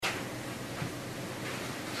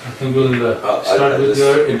I think we'll start with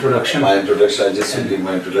your introduction. My introduction, I just give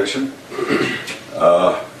my introduction.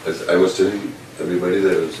 As I was telling everybody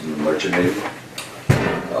that I was in the merchant navy,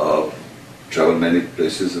 traveled many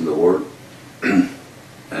places in the world,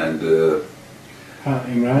 and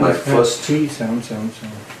Imran, my first sound.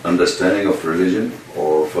 understanding of religion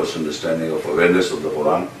or first understanding of awareness of the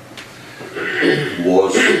Quran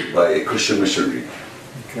was by a Christian missionary.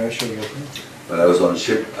 When I was on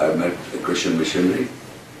ship, I met a Christian missionary,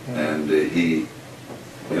 and he,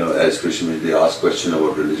 as Christian, they ask questions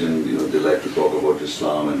about religion. They like to talk about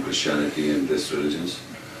Islam and Christianity and these religions.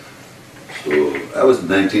 So I was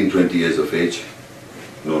 19, 20 years of age,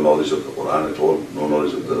 no knowledge of the Quran at all, no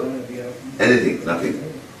knowledge of anything, nothing.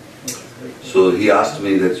 So he asked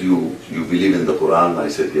me that you believe in the Quran. I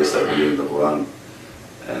said, yes, I believe in the Quran.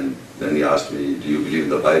 And then he asked me, do you believe in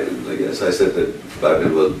the Bible? Like, yes, I said that the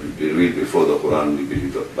Bible was read before the Quran. We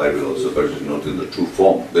believe the Bible also, but not in the true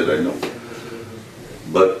form that I know.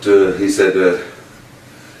 But he said,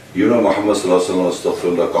 Muhammad sallallahu alaihi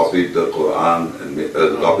wasallam copied the Quran and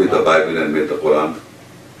copied the Bible and made the Quran.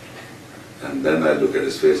 And then I look at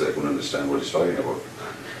his face, I couldn't understand what he's talking about.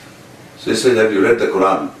 So he said, have you read the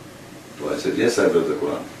Quran? So I said, yes, I've read the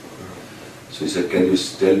Quran. So he said, can you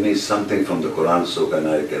tell me something from the Quran so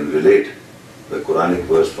I can relate the Quranic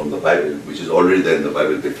verse from the Bible, which is already there in the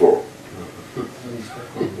Bible before.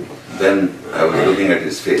 Then I was looking at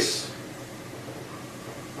his face.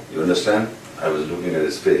 You understand? I was looking at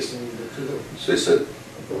his face. So he said,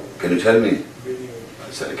 can you tell me?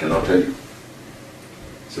 I said, I cannot tell you.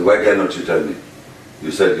 He said, why cannot you tell me?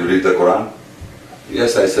 You said you read the Quran?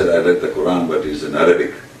 Yes, I said I read the Quran, but it's in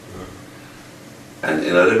Arabic. And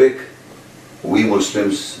in Arabic, we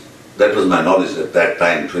Muslims, that was my knowledge at that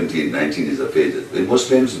time, 19 is of age. We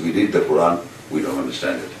Muslims, we read the Quran, we don't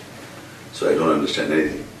understand it. So I don't understand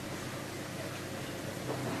anything.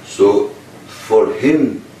 So for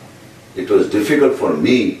him, it was difficult for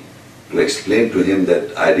me to explain to him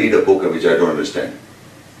that I read a book which I don't understand.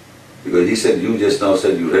 Because he said, you just now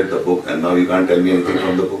said you read the book and now you can't tell me anything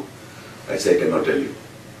from the book. I said, I cannot tell you.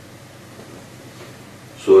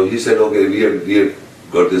 So he said, okay, we have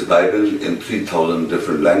got this Bible in 3,000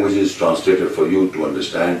 different languages translated for you to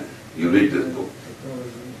understand. You read this book.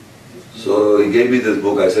 So he gave me this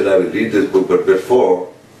book. I said, I will read this book, but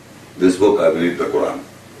before this book, I will read the Quran.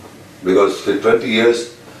 Because for 20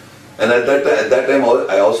 years, and at that time,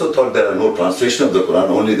 I also thought there are no translation of the Quran,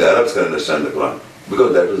 only the Arabs can understand the Quran.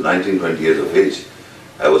 Because that was 19, 20 years of age.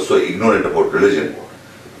 I was so ignorant about religion.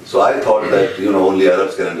 So I thought that, only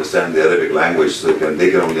Arabs can understand the Arabic language, so they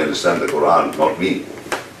can only understand the Quran, not me.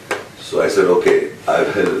 So I said, okay, I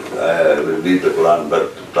will read the Quran,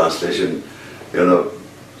 but translation,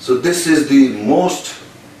 So this is the most,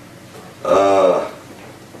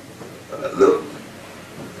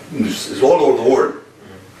 it's all over the world.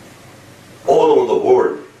 All over the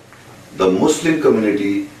world, the Muslim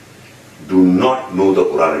community do not know the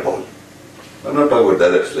Quran at all. I'm not talking about the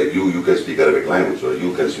Arabs, like you can speak Arabic language, or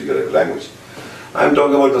you can speak Arabic language. I'm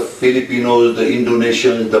talking about the Filipinos, the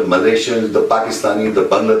Indonesians, the Malaysians, the Pakistani, the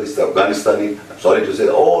Bangladesh, the Afghanistani, I'm sorry to say,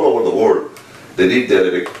 all over the world, they read the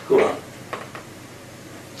Arabic Quran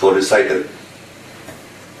for recital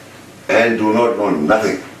and do not know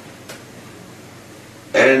nothing.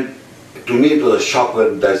 And to me it was a shock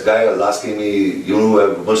when this guy was asking me, you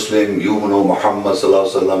are Muslim, you know Muhammad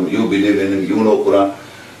sallallahu alaihi wasallam, you believe in him, you know Quran.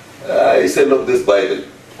 I said, look, this Bible,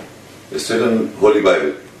 it's written Holy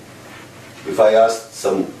Bible. If I asked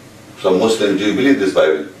some Muslim, do you believe this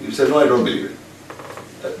Bible? He said, no, I don't believe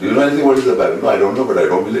it. Do you know anything what is the Bible? No, I don't know, but I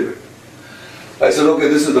don't believe it. I said, okay,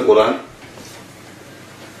 this is the Quran.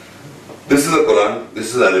 This is the Quran,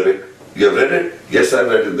 this is Arabic. You have read it? Yes, I have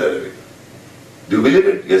read it in the Arabic. Do you believe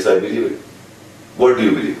it? Yes, I believe it. What do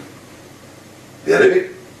you believe? The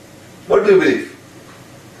Arabic? What do you believe?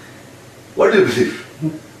 What do you believe?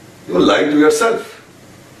 You are lying to yourself.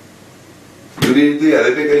 You read the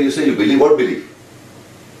Arabic and you say you believe what belief?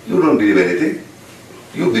 You don't believe anything.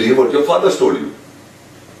 You believe what your fathers told you.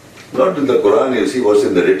 Not in the Quran, you see what's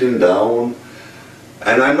in the written down.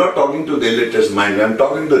 And I'm not talking to the illiterate mind, I'm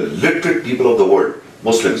talking to the literate people of the world,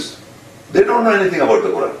 Muslims. They don't know anything about the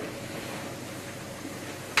Quran.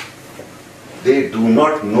 They do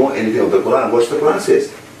not know anything of the Quran, what the Quran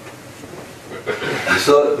says.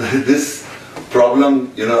 So this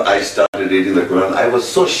problem, I started reading the Quran. I was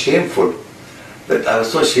so shameful that I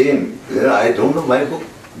was so ashamed. I don't know my book.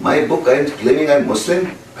 My book, I'm claiming I'm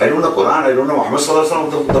Muslim. I don't know Quran. I don't know Muhammad sallallahu alaihi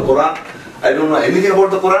wasallam of the Quran. I don't know anything about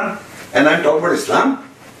the Quran. And I'm talking about Islam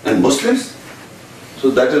and Muslims. So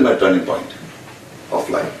that is my turning point of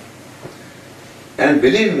life. And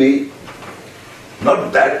believe me,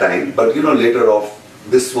 not that time, but later off,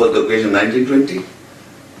 this was the occasion 1920,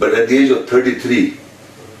 but at the age of 33,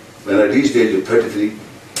 when I reached the age of 33,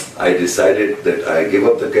 I decided that I gave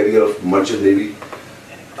up the career of merchant navy.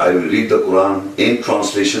 I will read the Quran in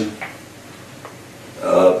translation.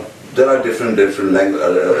 There are different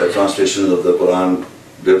translations of the Quran,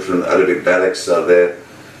 different Arabic dialects are there.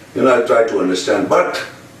 I try to understand, but,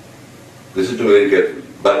 listen to me very carefully,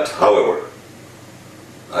 but however,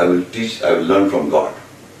 I will learn from God.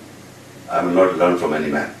 I will not learn from any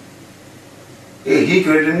man. He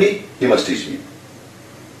created me, he must teach me.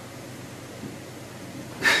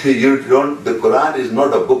 The Quran is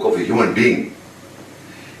not a book of a human being.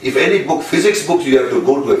 If any book, physics books, you have to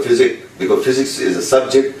go to a physics, because physics is a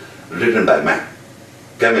subject written by man.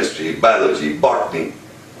 Chemistry, biology, botany,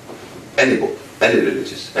 any book, any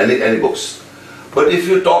religious, any books. But if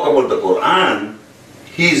you talk about the Quran,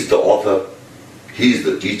 he is the author, he is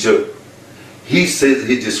the teacher. He says,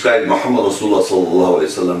 he described Muhammad Rasulullah sallallahu alaihi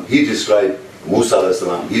wasallam, he described Musa alayhi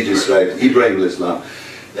salam, he described Ibrahim alayhi salam,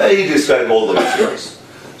 he described all the messiahs.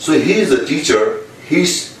 So he is a teacher,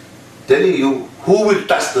 he's telling you who will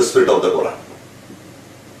touch the spirit of the Quran.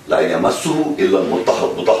 La yamassuhu illa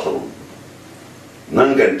mutahharun.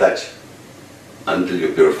 None can touch until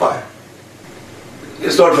you purify.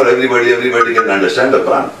 It's not for everybody, everybody can understand the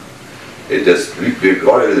Quran. It just,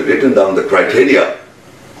 God has written down the criteria.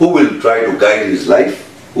 Who will try to guide his life,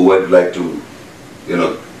 who would like to,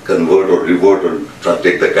 convert or revert or try to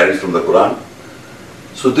take the guidance from the Quran.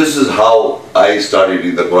 So this is how I started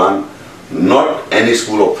reading the Quran, not any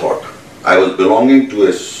school of thought. I was belonging to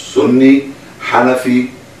a Sunni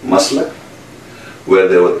Hanafi Maslak, where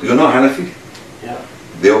there were, Hanafi? Yeah.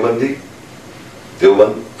 Deobandi?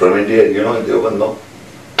 Deoband from India, Deoband, no?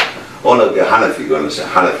 Oh no, Hanafi, you understand,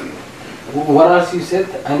 Hanafi. What else you said?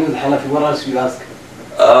 I knew the Hanafi, what else you asked?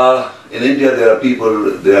 In India there are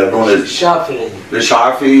people, they are known as Shafi'i.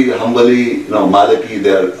 Shafi, Hanbali, Maliki,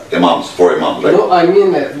 they are imams, 4 imams, right? No, I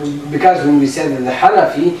mean, because when we said that the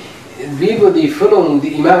Hanafi, people they follow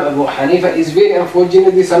the Imam Abu Hanifa is very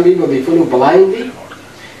unfortunately, some people they follow blindly.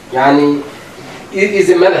 Yani, it is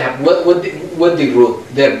a madhab, what they wrote,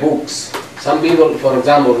 their books. Some people, for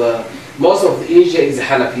example, most of Asia is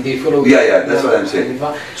Hanafi, they follow. Yeah, that's what I'm saying.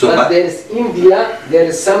 So but there is India, there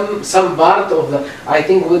is some part of the, I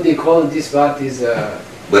think what they call this part is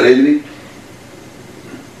Barelvi?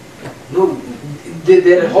 No,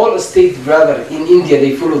 their whole state, brother, in India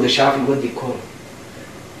they follow the Shafi, what they call it.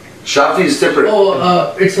 Shafi is separate.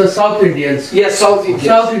 Oh, it's the South Indians. Yeah, South Indians.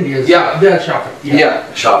 South Indians. Yeah. They are Shafi. Yeah.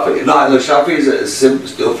 Shafi. No, Shafi is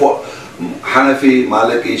for Hanafi,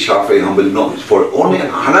 Maliki, Shafi, Hanbali. No, for only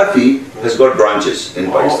Hanafi has got branches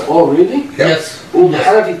in Pakistan. Oh, really? Yeah. Yes. Oh,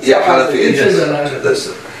 Hanafi. Yeah, Hanafi.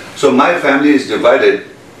 Yes. So my family is divided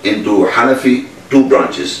into Hanafi 2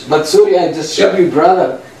 branches. But sorry, I just showed you,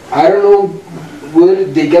 brother. I don't know where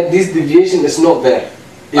they get this deviation. It's not there.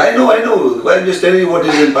 I know. I'm just telling you what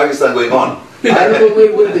is in Pakistan going on. I don't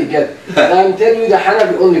know where they get. I'm telling you the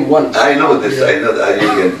Hanafi only one. I know this. I know that.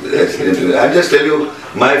 I'm just telling you,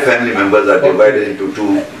 my family members are divided into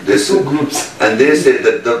two groups. And they say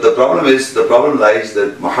that the problem lies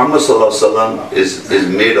that Muhammad sallallahu alaihi wasallam is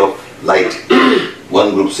made of light.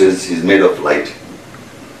 One group says he's made of light.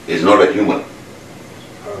 He's not a human.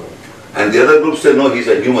 And the other group say no, he's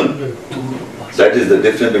a human. That is the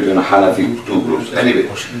difference between Hanafi 2 groups. Anyway,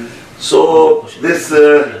 so this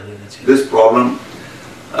problem,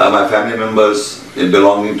 my family members in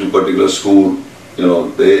belonging to a particular school,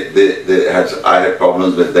 I had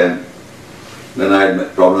problems with them. Then I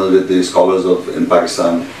had problems with the scholars in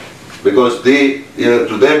Pakistan, because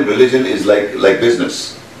to them religion is like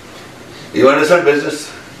business. You understand business?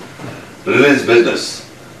 Religion is business.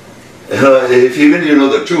 If even you know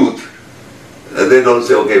the truth, they don't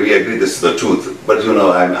say, okay, we agree this is the truth, but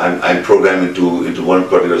I'm programmed into one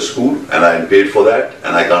particular school and I'm paid for that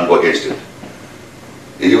and I can't go against it.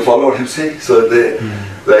 You follow what I'm saying? So they,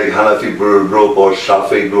 like Hanafi group or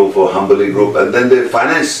Shafi group or Hanbali group, and then they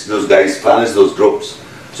finance those groups.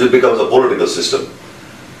 So it becomes a political system.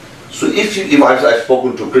 So if I've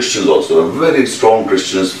spoken to Christians also, very strong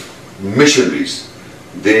Christians, missionaries,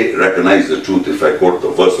 they recognize the truth if I quote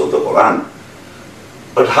the verse of the Quran.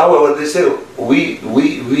 But however, they say, we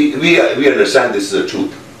understand this is the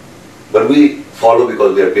truth, but we follow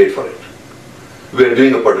because we are paid for it. We are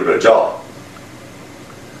doing a particular job.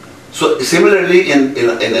 So similarly, in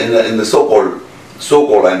the so-called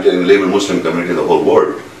I'm telling you, labeled Muslim community in the whole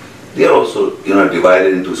world, they are also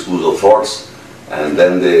divided into schools of thoughts, and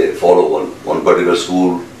then they follow one particular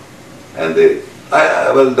school, and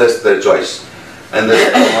well, that's their choice. And the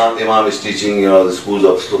Imam is teaching, the schools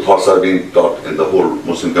of thoughts are being taught in the whole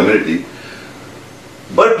Muslim community.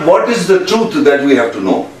 But what is the truth that we have to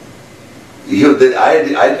know?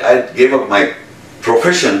 I gave up my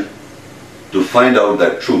profession to find out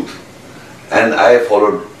that truth. And I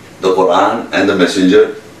followed the Quran and the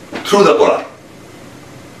Messenger through the Quran,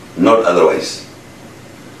 not otherwise.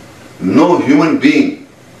 No human being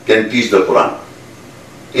can teach the Quran.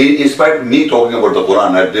 In spite of me talking about the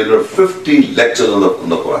Quran, I've delivered 50 lectures on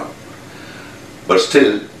the Quran. But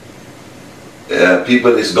still,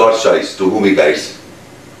 people, it's God's choice to whom He guides.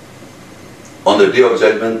 On the Day of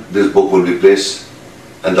Judgment, this book will be placed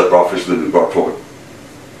and the prophets will be brought forward.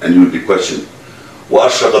 And you will be questioned.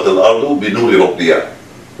 وَأَشْرَقَتِ الْأَرْضُ بِنُورِ رَبِّهَا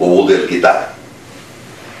وَوُضِعَ الْكِتَابُ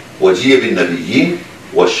وَجِيَ بِالنَّبِيِّينَ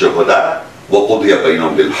وَالشُّهَدَاءِ وَقُضِيَ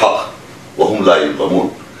بَيْنَهُمْ بِالْحَقِّ وَهُمْ لَا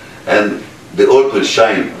يُظْلَمُونَ. And the earth will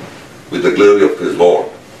shine with the glory of His Lord,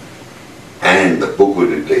 and the book will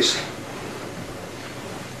be placed.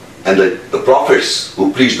 And the prophets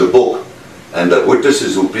who preach the book and the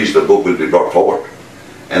witnesses who preach the book will be brought forward,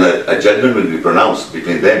 and a judgment will be pronounced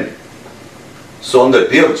between them. So on the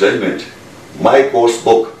Day of Judgment, my course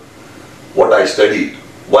book, what I studied,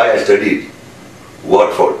 why I studied,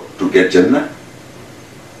 what for? To get Jannah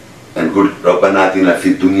and good. رَبَّنَا آتِنَا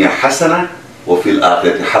فِي الدُّنْيَا حَسَنَةً وَفِي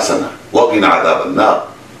الْآخِرَةِ حَسَنَةً وَقِنَا عَذَابَ النَّارِ.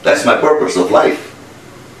 That's my purpose of life.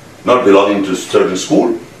 Not belonging to a certain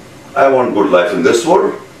school. I want good life in this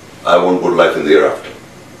world. I want good life in the hereafter.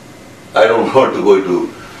 I don't want to go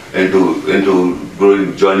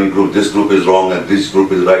into joining group. This group is wrong and this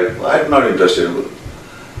group is right. I'm not interested in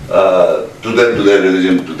to them, to their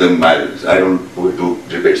religion, to them marriage. I don't go to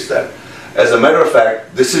debates that. As a matter of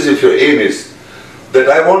fact, this is if your aim is that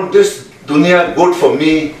I want this dunya good for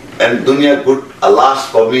me and dunya good alas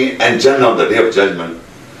for me and Jannah on the Day of Judgment.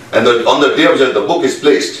 And on the Day of Judgment, the book is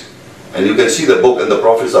placed and you can see the book and the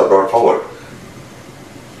prophets are brought forward.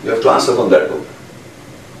 You have to answer from that book.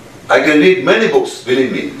 I can read many books,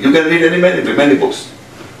 believe me. You can read many books.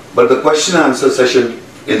 But the question and answer session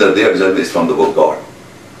in the Day of Judgment is from the book of God.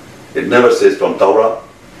 It never says from Torah,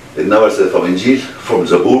 it never says from Injil, from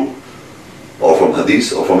Zabur, or from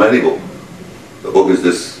Hadith, or from any book. The book is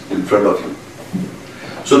this in front of you.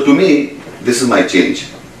 So to me, this is my change.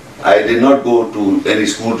 I did not go to any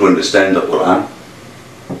school to understand the Quran.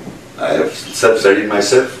 I have self-studied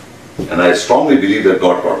myself, and I strongly believe that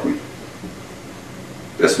God taught me.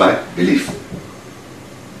 That's my belief.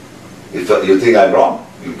 If you think I'm wrong,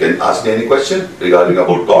 you can ask me any question regarding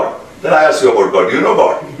about God. Then I ask you about God. Do you know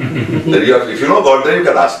God? Then if you know God, then you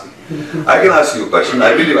can ask me. I can ask you a question.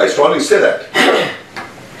 I believe, I strongly say that.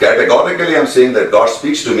 Categorically, I'm saying that God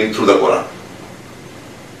speaks to me through the Quran.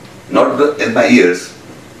 Not in my ears.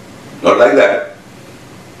 Not like that.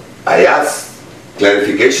 I ask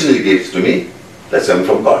clarification He gives to me. That's coming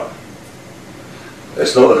from God.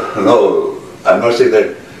 There's no, I'm not saying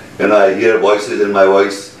that, I hear voices in my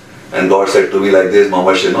voice and God said to me like this,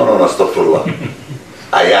 Muhammad said, no, astaghfirullah.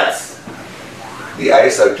 Ayats. The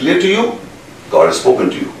ayats are clear to you, God has spoken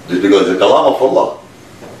to you. This is because it's the kalam of Allah.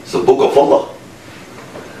 It's the book of Allah.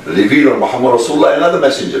 Revealed on Muhammad Rasulullah and other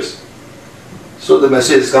messengers. So the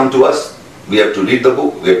message has come to us. We have to read the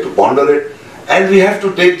book, we have to ponder it, and we have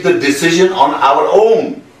to take the decision on our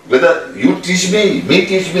own. Whether you teach me, he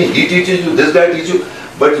teaches you, this guy teaches you,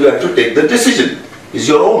 but you have to take the decision. It's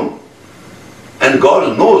your own. And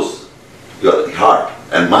God knows your heart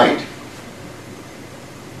and mind.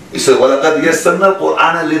 He said, وَلَقَدْ يَسَّرْنَا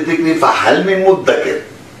الْقُرْآنَ لِلذِّكْرِ فَهَلْ مِن مُدَّكِرٍ.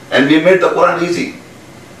 And we made the Quran easy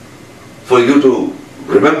for you to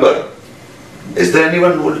remember. Is there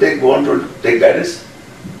anyone who will want to take guidance?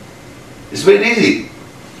 It's very easy.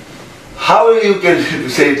 How you can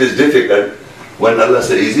say it is difficult when Allah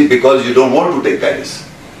says easy? Because you don't want to take guidance.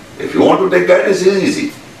 If you want to take guidance, it's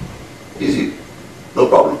easy. Easy. No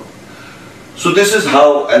problem. So this is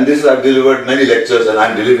how, and this is I've delivered many lectures and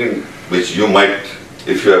I'm delivering, which you might,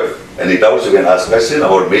 if you have any doubts, you can ask question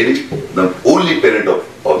about Mary, the only parent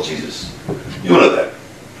of Jesus. You know that.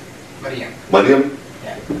 Maryam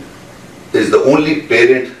is the only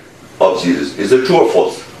parent of Jesus. Is it true or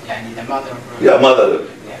false? The mother of Yeah,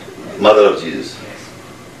 mother of Jesus.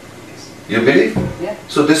 Yes. You believe? Yeah.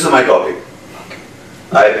 So this is my topic.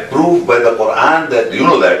 I prove by the Quran that you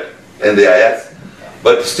know that in the ayats,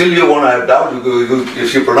 but still you want to have doubt.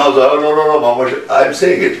 If you pronounce, oh no, Muhammad, I'm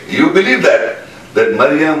saying it. You believe that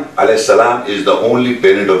Maryam alayhi salam is the only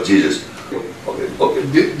parent of Jesus. Okay.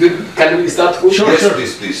 Can we start question?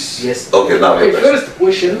 Yes, please. Yes. Okay, now Okay, first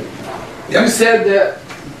question. Yeah. You said,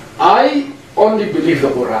 I only believe the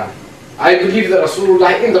Quran. I believe the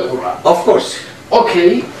Rasulullah in the Quran. Of course.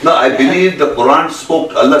 Okay. No, I believe the Quran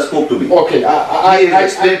spoke, Allah spoke to me. Okay, He I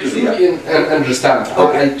explained to me, truly understand.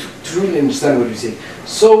 Okay. I truly understand what you say.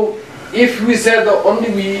 So, if we said that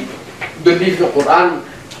only we believe the Quran,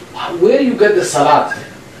 where you get the salat?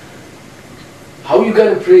 How you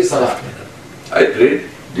gonna pray salat? I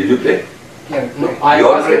prayed. Did you pray? Yeah, no, I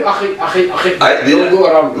You asked him, I didn't- don't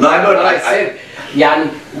go around. No, I'm not- But I said,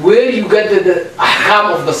 yani, where you get the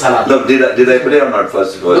ahkam of the salat? Look, did I pray or not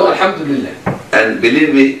first of all? No, alhamdulillah. And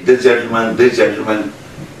believe me, this gentleman,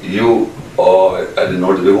 you, or I didn't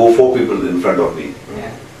know, there were 4 people in front of me.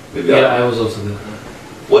 Yeah. Maybe Yeah, I was also there.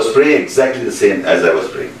 was praying exactly the same as I was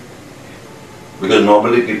praying. Because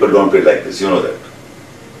normally people don't pray like this, you know that.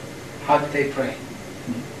 How did they pray?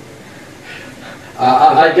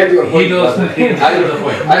 I get your point. He knows brother. he knows I know the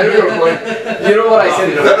point. I know your point. You know what I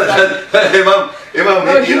said? Imam,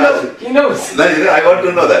 No, you ask- he knows. No, I want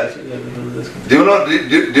to know that. Do you know,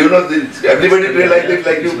 everybody pray like this,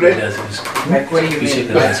 like you pray? Like what do you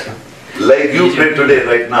mean? Like you prayed today,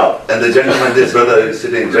 right now, and the gentleman, this brother is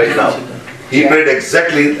sitting right now. He prayed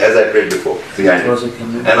exactly as I prayed before, behind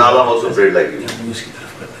him. And Allah also prayed like you.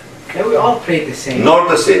 Yeah, we all prayed the same. Not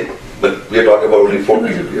the same, but we are talking about only 4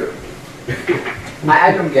 people here.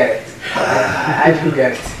 I don't get it. I don't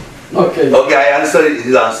get it. Okay. Okay, I answer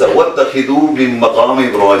his answer. وَاتَّخِذُوا مِن مَقَامِ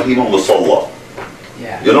إِبْرَاهِيمَ مُصَلَّى.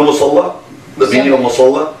 Yeah. You know musalla? The meaning of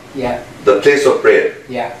musalla? Yeah. The place of prayer.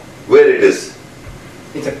 Yeah. Where it is?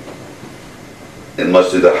 It's a In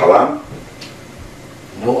Masjid al-Haram?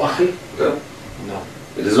 No, akhi. Yeah. No.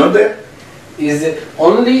 It is not there? Is it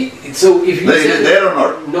only so? If you No, it is said there or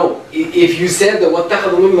not? no, if you said that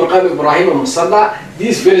وَاتَّخَذُوا مِن مَقَامِ إِبْرَاهِيمَ مُصَلَّى,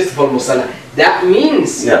 this first for musalla. That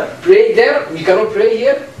means Yeah. pray there. We cannot pray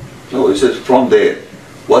here. No, it says from there.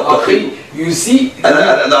 وَاتَّخِذُوا. Okay, you see.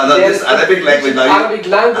 No, this Arabic language now. Arabic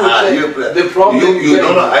language. The problem.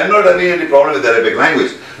 No, I'm not having any problem with Arabic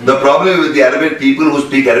language. The problem with the Arabic people who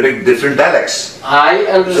speak Arabic different dialects. I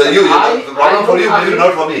understand. So the problem for you, maybe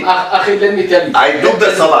not for me. Akhi, let me tell you. I took the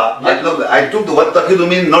salah. I took the وَاتَّخِذُوا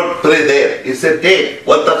means not pray there. It said take.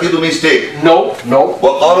 وَاتَّخِذُوا means take. No, no.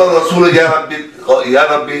 وقال الرسول يا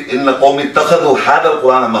ربي إن قوم اتخذوا هذا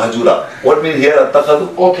القرآن مهجورا. What means here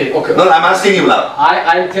اتخذوا? Okay. No, I'm asking you now.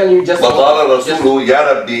 I'm telling you just. وقال الرسول يا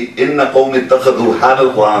ربي إن قوم اتخذوا هذا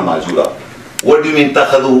القرآن مهجورا. What do you mean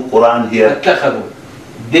اتخذوا Quran here? اتخذوا.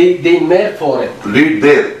 They made for it. Read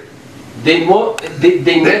there. They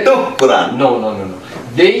They made. took Quran. No.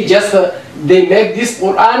 They just they make this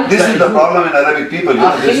Quran. This is the problem in Arabic people. You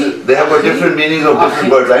know, they have got different meanings of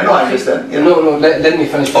different words. I know, I understand. Yeah. No. Let me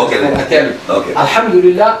finish. Okay, Then I tell you. okay.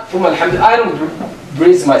 Alhamdulillah, alhamdulillah. I don't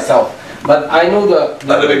praise myself, but I know the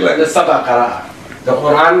Arabic language. the Sab'a Qara'a. The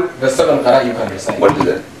Quran, the 7 Qara'a you can recite. What is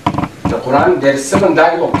that? The Quran, there is 7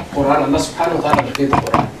 dialogue. Quran, Allah subhanahu wa ta'ala repeated the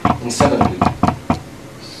Quran in 7 weeks.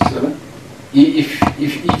 7?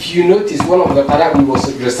 If you notice, one of the Qara'a we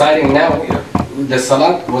was reciting now, the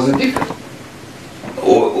Salat was different.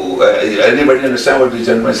 Anybody understand what the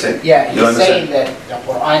gentleman is saying? yeah. You He's saying understand? that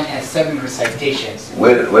the Quran has 7 recitations.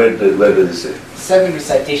 Where does it say? 7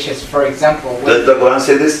 recitations. For example, Does the Quran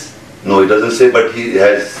say this? No, it doesn't say, but he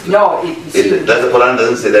has. no, Does the Quran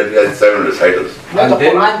doesn't say that he has 7 recitals? no, the And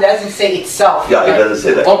then- Quran doesn't say itself. Yeah, it doesn't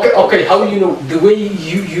say that. Okay, how you know? The way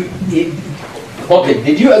okay,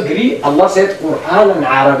 did you agree? Allah said Quran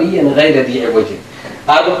Arabiyan غير ذي عوج.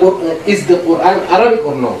 Is the Quran Arabic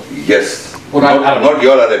or no? Yes. Quran Arabic. Not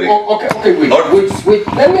your Arabic. Okay, wait. Not- Wait.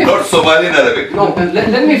 Let me. Not Somalian Arabic. No,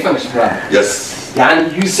 let me finish, brother. Yes.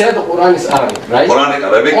 And you said the Quran is Arabic, right? Quranic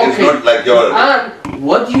Arabic is Okay. not like your Arabic. And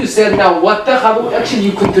what you said now, وَاتَّخَذُوا,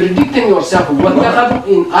 actually you contradicting yourself. وَاتَّخَذُوا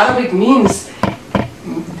in Arabic means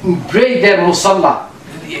pray their musalla.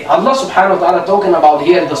 Allah subhanahu wa ta'ala talking about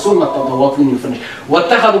here the sunnah what when you finish.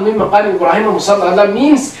 وَاتَّخَذُوا مِن مَقَامِ إِبْرَاهِيمَ مُصَلَّى. That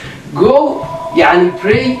means go يعني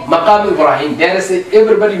pray مقام إبراهيم. There is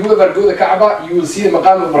everybody whoever go to the Kaaba, you will see the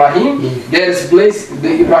مقام إبراهيم. There is a place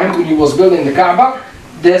the Ibrahim when he was building the Kaaba.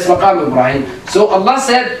 There's مقام إبراهيم. So Allah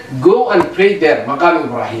said go and pray there مقام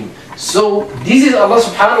إبراهيم. So this is Allah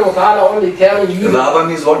subhanahu wa ta'ala only telling you. Dhaba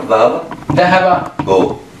means what? Dhaba? ذهب.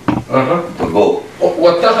 Go. Go.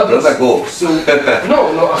 واتخذ. Brother, go. So no.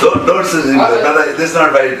 Don't say this. Brother, this is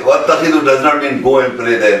not right. وَاتَّخِذُوا does not mean go and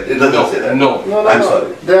pray there. It doesn't say that. No. I'm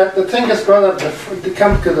sorry. The thing is, brother, to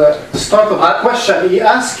come to the start of the question, he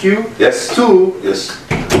asked you Yes. Yes.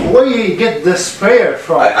 Where you get this prayer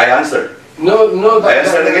from. I answered. No. I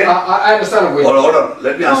answered again? I understand. Wait. Hold on.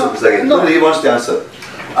 Let me answer this again. No. He wants to answer.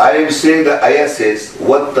 I am saying the ayah says,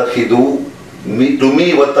 وَاتَّخِذُوا. To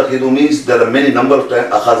me, وَاتَّخِذُوا means there are many number of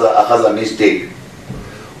times. Akhaza means take.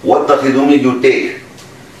 وَاتَّخِذُوا means you take.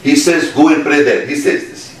 He says, go and pray there. He says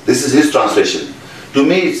this. This is his translation. To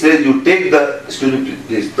me it says you take the, excuse me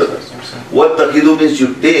please brother, what takhidu means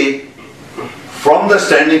you take from the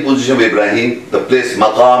standing position of Ibrahim, the place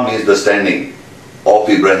maqam means the standing of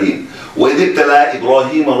Ibrahim. وَإِذِ ابْتَلَىٰ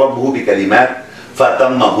إِبْرَاهِيمَ رَبُّهُ بِكَلِمَاتٍ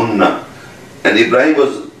فَأَتَمَّهُنَّ. And Ibrahim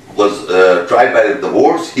was tried by the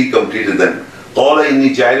words, he completed them. قَالَ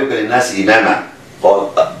إِنِّي جَعِلُكَ لِلنَّاسِ إِمَامًا.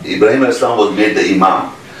 Ibrahim al-Islam was made the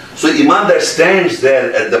Imam. So Imam that stands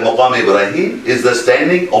there at the Maqam Ibrahim is the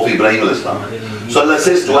standing of Ibrahim al-Islam. So Allah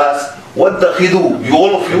says to us, what the khidu, you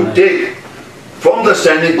all of you take from the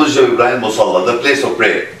standing position of Ibrahim Musalla, the place of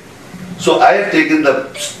prayer. So I have taken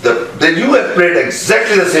then you have prayed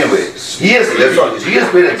exactly the same way. He has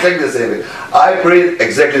prayed exactly the same way. I prayed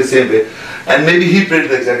exactly the same way. And maybe he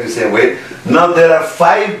prayed exactly the same way. Now there are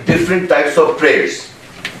 5 different types of prayers.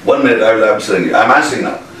 1 minute, I'm answering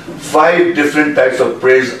now. 5 different types of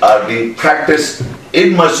prayers are being practiced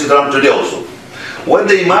in Masjid Haram today also. When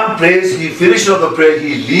the Imam prays, he finishes off the prayer,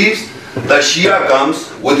 he leaves, the Shia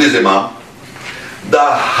comes with his Imam, the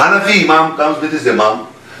Hanafi Imam comes with his Imam,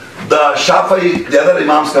 the Shafi'i, the other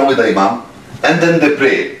Imams come with the Imam, and then they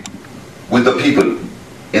pray with the people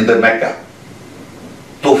in the Mecca.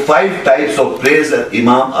 So 5 types of prayers that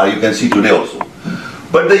Imam are, you can see today also.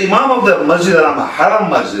 But the Imam of the Masjid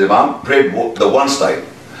Haram Masjid Imam prayed the one style.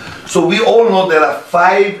 So we all know there are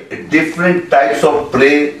 5 different types of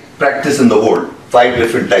practice in the world. 5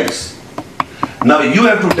 different types. Now you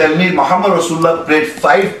have to tell me Muhammad Rasulullah prayed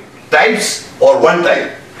 5 types or 1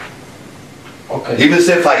 type. Okay. He will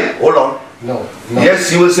say 5. Hold on. No.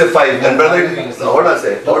 Yes, you will say 5. And brother, hold on,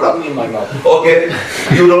 say. Hold on. Okay.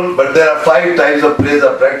 You don't, but there are 5 types of prayers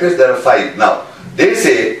or practice. There are 5. Now, they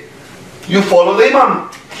say, you follow the Imam.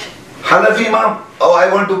 Hanafi Imam. Oh,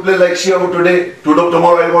 I want to play like Shia today.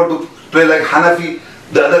 Tomorrow I want to play like Hanafi.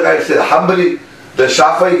 The other guy says Hanbali. The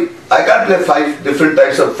Shafi'i. I can't play 5 different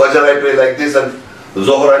types of Fajr. I pray like this, and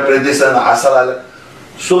Zohar I pray this, and Asr.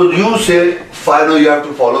 So you say, fine, no, you have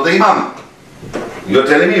to follow the Imam. You are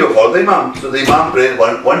telling me you follow the Imam. So the Imam prays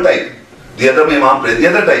one type. The other Imam prays the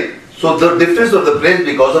other type. So the difference of the prayer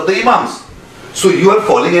because of the Imams. So you are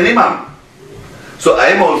following an Imam. So I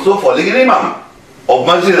am also following an Imam of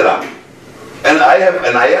Masjid Haram. And I have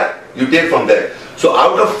an ayah, you take from there. So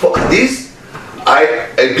out of these, I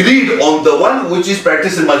agreed on the one which is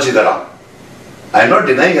practiced in Masjid Haram. I am not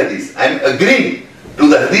denying hadith. I am agreeing to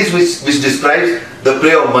the hadith which describes the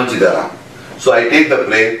prayer of Masjid Haram. So I take the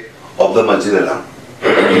prayer of the Masjid Haram.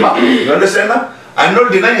 You understand now? I am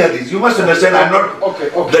not denying hadith. You must understand I am not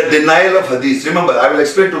the denial of hadith. Remember, I will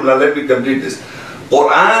explain to you now. Let me complete this.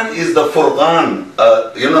 Quran is the Furqan.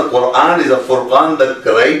 Quran is a Furqan, the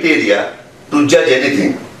criteria to judge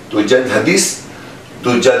anything. To judge hadith,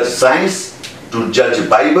 to judge science, to judge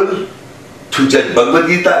Bible, to judge Bhagavad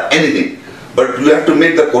Gita, anything. But you have to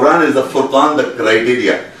make the Quran is the Furqan, the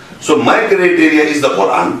criteria. So my criteria is the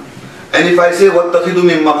Quran. And if I say, وَاتَّخِذُ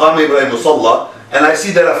مِن مَقَامِ إِبْرَاهِيمَ مُصَلَّى, and I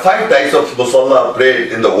see there are 5 types of musalla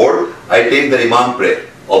prayed in the world, I take the Imam prayer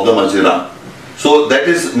of the Masjid Haram. So that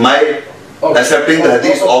is my accepting the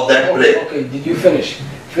hadith of that prayer. Okay, did you finish?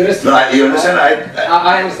 First, No, you understand?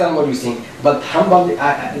 I understand what you're saying, but humbly,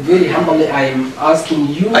 very humbly, I am asking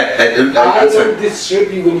you. I don't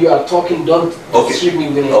disturb you when you are talking. Don't disturb me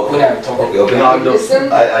when I am talking. Okay. Now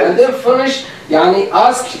listen and then finish.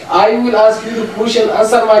 Ask. I will ask you the question,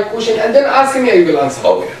 answer my question, and then ask me. I will answer.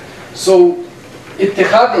 Okay. So,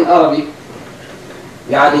 اتخاذ in Arabic.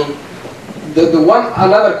 The one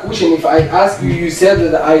another question. If I ask you, you said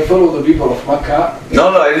that I follow the people of Makkah. No,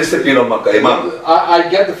 I didn't say people of Makkah. Imam. I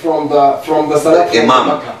get from the Salat Imam.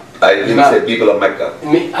 Makkah. I didn't say people of Mecca.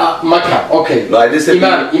 Makkah, okay. No, I didn't say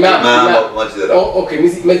Imam of Masjid Haram. Oh, okay,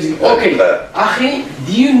 Masjid. Okay. Akhi,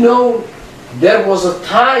 do you know there was a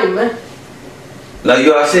time? Now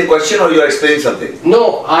you are asking a question or you are explaining something?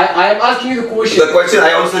 No, I am asking you the question. The question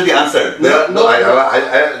I already answered.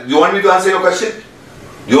 You want me to answer your question?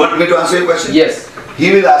 You want me to answer your question? Yes.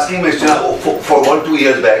 He was asking me for 1-2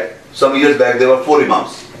 years back. Some years back there were 4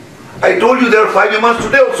 imams. I told you there are 5 imams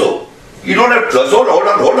today also. You don't have trust. Hold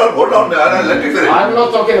on. Let me finish. I'm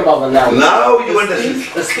not talking about the now. Now you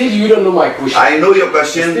understand. Still you don't know my question. I know your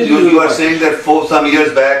question. You are saying that some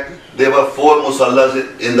years back there were 4 musallas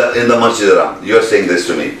in the Masjid Haram. You are saying this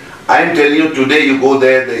to me. I am telling you today you go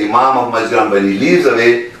there, the Imam of Masjid Haram, when he leaves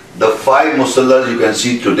away, the 5 musallas you can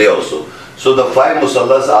see today also. So the 5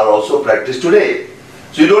 musallas are also practiced today.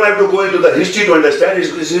 So you don't have to go into the history to understand it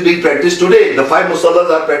is being practiced today. The 5 musallas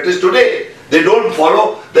are practiced today. They don't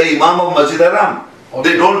follow the Imam of Masjid Haram.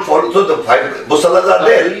 They don't follow, so the 5 musallas are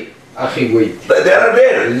there. Akhi, wait. They are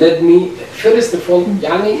there. Let me, first of all,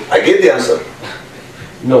 I get the answer.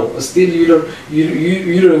 No, still you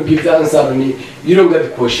don't give the answer. You don't get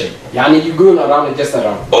the question. Yani you going around and just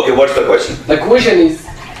around. Okay, what's the question? The question is,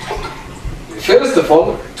 first of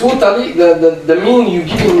all, totally the meaning you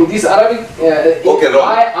give in this Arabic wrong.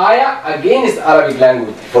 ayah against Arabic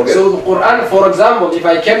language. Okay. So the Quran, for example, if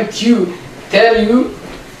I come to you, tell you,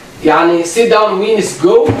 yani sit down means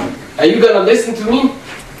go, are you gonna listen to me?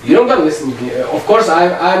 You don't gonna listen to me. Of course,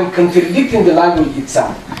 I'm contradicting the language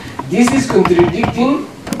itself. This is contradicting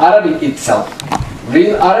Arabic itself.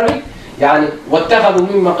 Real Arabic, يعني واتخذوا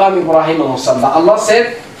من مقام إبراهيم مصلى. Allah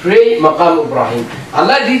said, pray مقام إبراهيم.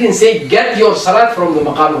 Allah didn't say get your salat from the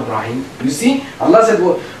مقام إبراهيم. You see, Allah said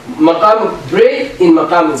مقام pray in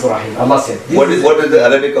مقام إبراهيم. Allah said. What is the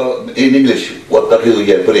Arabic in English? واتخذوا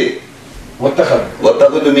here, pray. واتخذ.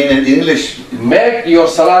 واتخذوا mean in English? Make your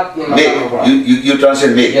salat in مقام إبراهيم. You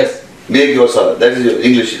translate make. Yes. Make your salat. That is your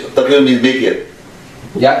English. واتخذوا means make here.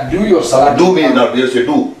 Yeah, do your salat. Do means not. You say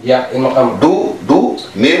do. Yeah, in مقام. Do,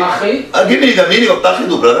 make. Give me the meaning of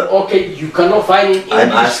takhidhu, brother. Okay, you cannot find in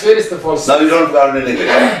English first of all. Now you don't find in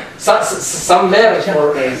English. Some letters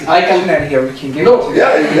for I can here we can get No,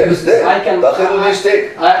 yeah, it's there. I can Takhidhu means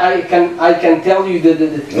take. I can tell you the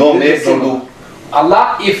No, make, don't do.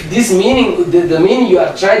 Allah, if this meaning, the meaning you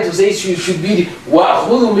are trying to say should be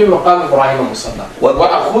وَأَخُذُوا مِنْ مَقَامِ إِبْرَاهِيمَ مُصَلَّى.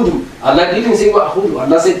 وَأَخُذُوا. Allah didn't say وَأَخُذُوا.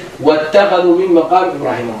 Allah said وَاتَّخَذُوا مِنْ مَقَامِ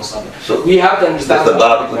إِبْرَاهِيمَ مُصَلَّى. So we have to understand. That's the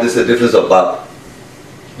bab. This is the difference of bab.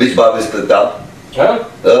 Which bab is the ta? Huh?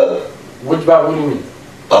 Which bab? What do you mean?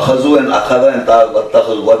 Akhazu and akhada and ta.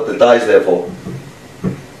 Wattakhadhu. What the ta is there for?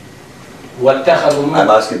 وَاتَّخَذُوا. I'm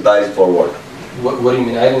asking ta is for what? What do you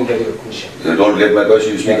mean? I didn't get your question. You don't get my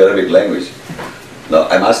question. You speak Arabic language. Now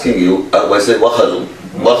I'm asking you. I say wakhadhu.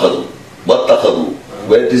 Wakhadhu. Wattakhadhu.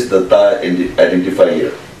 Where does the ta identify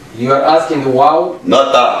here? You are asking the wow.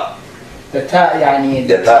 Not ta. the ta يعني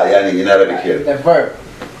The ta yani in Arabic here. the verb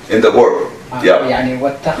In the verb. Yeah. يعني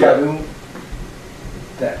واتخذوا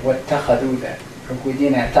واتخذوا ذا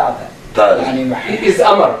عقودين تعظى Ta يعني It محل is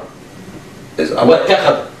Amar. is amar.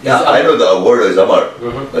 واتخذ. Yeah, I know the word is amar.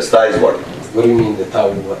 But ta is what? What do you mean the ta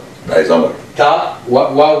what? Ta is amar. Ta,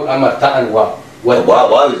 wow, Amar, ta and wow.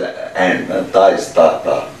 Wow is and ta is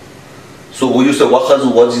ta. So when you say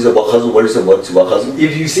wakhazu, what is a wakhazu? What is a what's wakhazu?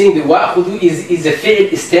 If you saying the wa'khudu is a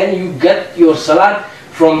fi'l, is then you get your salat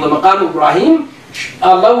from the maqam Ibrahim,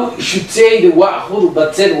 Allah should say the wa'khudu,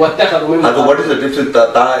 but said وَاتَّخَذُوا مِنْ And what is the difference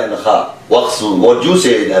between ta and kha? Wakhzu. What you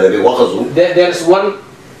say in Arabic? Wakhazu. There's one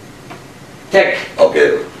tek.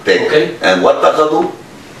 Okay. Take. Okay. And wattakhadu?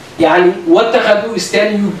 Yani وَاتَّخَذُوا is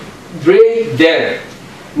then you pray there.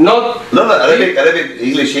 Not No, Arabic,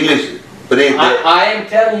 English. Pray there. I am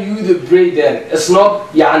telling you the pray there. It's not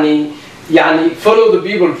yani follow the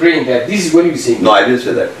people praying there. This is what you say. No, I didn't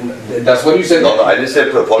say that. That's what you said. No, I didn't say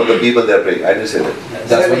follow the people they're praying. I didn't say that.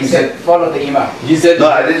 That's what you said. follow the imam. He said. No,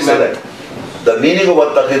 I didn't say that. The meaning of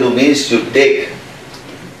wattakhidu means you take.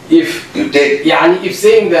 If You take. يعني if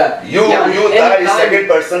saying that You ta is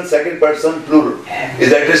second person plural. Is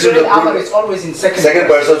that Surah the Al-Amr plural? is always in second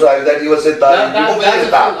Person, so I that you will say ta. Removing the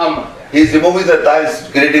ta. He's removing the ta is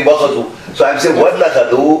creating wakhazu. So I'm saying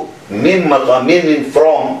wattakhadu min maqam mean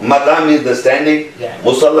from. Maqam means the standing.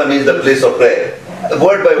 Musalla means the place of prayer.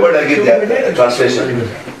 Word by word I give the translation.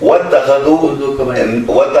 Wattakhadu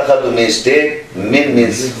means take. Min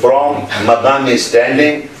means from. Maqam means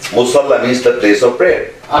standing. Musalla means the place of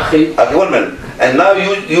prayer. أخي. Okay, 1 minute. And now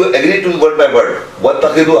you agree to word by word.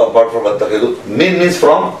 Wattakhidu apart from wattakhidu. Min means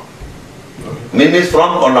from? Min means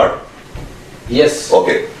from or not? Yes.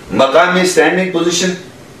 Okay. Maqam means standing position.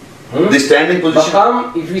 The standing position.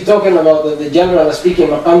 Maqam, if we're talking about the general speaking,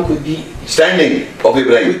 maqam could be Standing of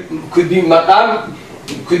Ibrahim. could be maqam,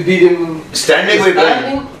 could be the Standing of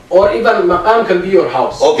Ibrahim. or even maqam can be your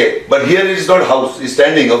house. Okay, but here it is not house, it's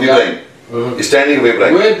standing of Ibrahim. Standing of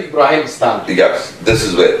Ibrahim. Where did Ibrahim stand? Yes, this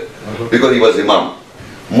is where. Because he was Imam.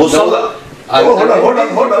 Musalla. Hold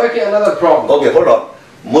on. Okay, another problem. Okay, hold on.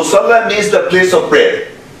 Musalla means the place of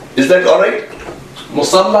prayer. Is that alright?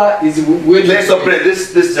 Musalla is where Place of prayer.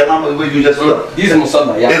 This Jaham where you just This is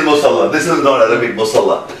musalla, yeah. This is musalla. This is not Arabic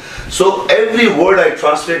musalla. So every word I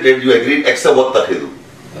translated, you agreed except wattakhidu.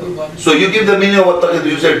 So you give the meaning of wattakhidu.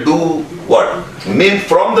 You said do what? Mean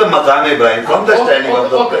from the maqam Ibrahim, from the standing of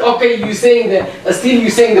the prayer. Okay, you saying that still you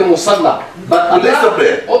saying the musalla, but Allah, Place of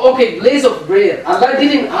prayer. Okay, place of prayer. Allah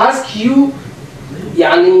didn't ask you,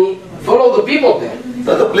 yani follow the people there.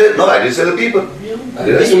 Not the place. No, I didn't say the people.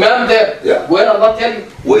 The Imam there. Yeah. Where Allah tell you?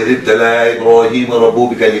 وإذ ابتلى إبراهيم ربه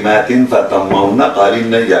بكلمات فتمهن قال إن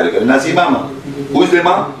جعلك الناس إماما. Who is the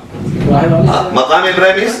Imam? Ibrahim alayhi salam. Maqam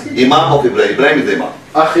Ibrahim is Imam of Ibrahim. Ibrahim is the Imam.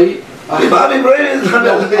 Akhi, Imam Ibrahim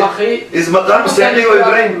is maqam standing of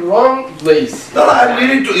Ibrahim. Wrong place. No, I'm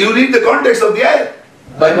reading to you. Read the context of the ayat.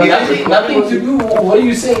 But nothing to do. What are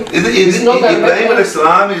you saying? Ibrahim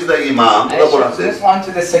al-Islam is the Imam. The Quran says. Let's on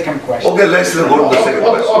to the second question. Okay, let's go to the second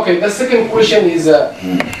question. Okay, the second question is,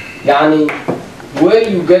 يعني, where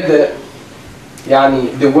you get the,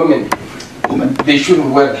 يعني, the women, they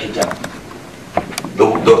shouldn't wear the hijab.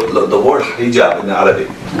 The word hijab in Arabic.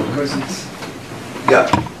 Because it's Yeah,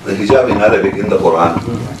 the hijab in Arabic in the Quran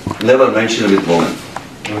never mentioned with women.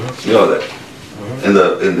 You know that in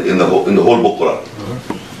the whole book Quran.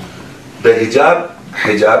 The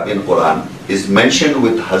hijab in Quran is mentioned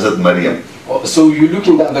with Hazrat Maryam. So you're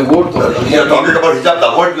looking at the word of You are talking about hijab.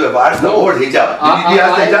 The word you have asked the word hijab. Did you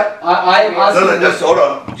ask the hijab? I am asking. No, just hold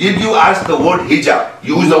on. Did you ask the word hijab?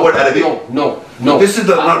 You use the word Arabic. No. This is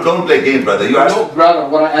don't play game, brother. You asked. No, brother.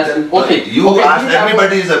 What I asked. Okay. You asked.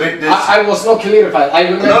 Everybody is a witness. I was not clarified. I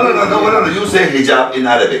remember. No. You say hijab in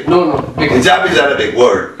Arabic. No. Hijab is Arabic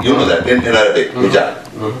word. You know that in Arabic. Hijab.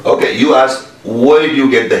 Okay. You ask where do you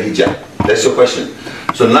get the hijab? That's your question.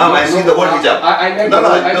 So now I see the word hijab. I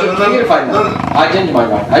will clarify now. I change my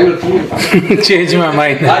mind. I will clarify. Change my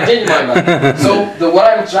mind. I changed my mind. So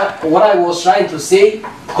what I was trying to say,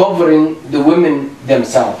 covering the women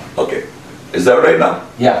themselves. Okay. Is that right now?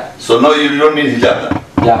 Yeah. So now you don't mean hijab now.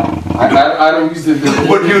 Yeah. I don't use the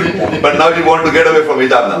But now you want to get away from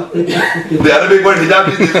hijab now. The Arabic word hijab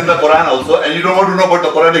is in the Quran also, and you don't want to know about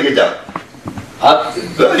the Quranic hijab.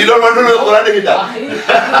 You don't want to know the Quranic hijab.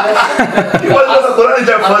 You want to know the Quranic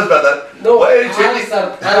hijab first, brother. No, why are you changing?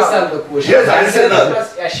 answer the question. Yes, I said that.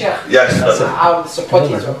 Yes, brother. I would support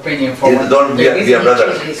his opinion for Yes, don't be a brother.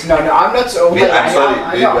 No, I'm not. I'm sorry,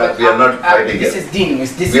 we are not fighting This here. is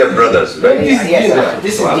deen. We are brothers, right? Yes,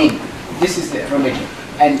 this is deen. This is the religion.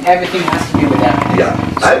 And everything has to do with that. Yeah.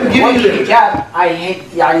 I'm giving you the hijab, I hate,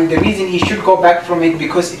 the reason he should go back from it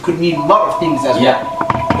because it could mean a lot of things as well. Yeah.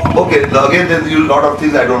 Okay, now again there's a lot of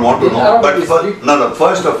things I don't want to know. But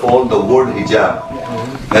first of all, the word hijab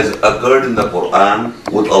has occurred in the Quran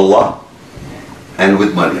with Allah and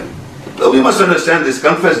with Maryam. So we must understand this.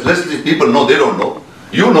 Confess, let these people know, they don't know.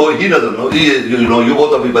 You know, he doesn't know. You know, you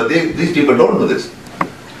both of you, but these people don't know this.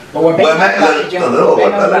 But we're let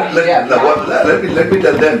me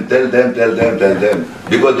tell them,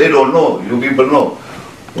 because they don't know, you people know.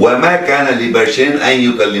 وَمَا كَانَ لِبَشَرٍ أَن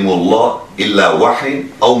يُكَلِّمُ اللَّهَ إِلَّا وَحْيًا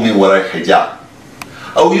أَوْ مِنْ وَرَاءِ حِجَابٍ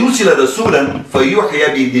أَوْ يُرْسِلَ رَسُولًا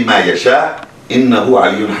فَيُوحِيَ بِإِذْنِهِ مَا يَشَاءُ إِنَّهُ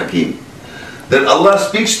عَلِيٌّ حَكِيمٌ. That Allah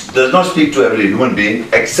does not speak to every human being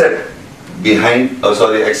except by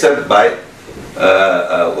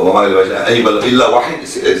إِلَّا وَحْيًا,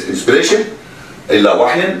 inspiration, إِلَّا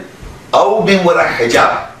وَحْيًا أَوْ مِنْ وَرَاءِ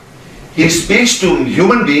حِجَابٍ. He speaks to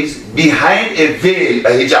human beings behind a veil,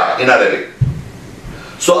 a hijab in Arabic.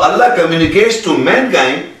 So Allah communicates to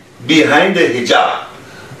mankind behind a hijab.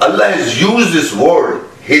 Allah has used this word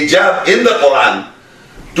hijab in the Quran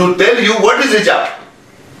to tell you what is hijab.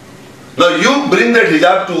 Now you bring that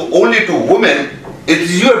hijab only to women,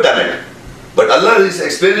 you have done it. But Allah is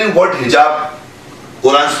explaining what hijab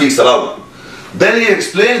Quran speaks about. Then He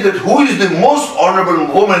explains that who is the most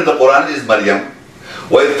honorable woman in the Quran is Maryam.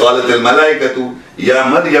 وَإِذْ قَالَتِ الْمَلَائِكَةُ يَا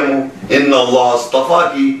مَرْيَمُ إِنَّ اللَّهَ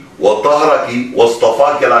اصْطَفَاكِ وَطَهَرَكِ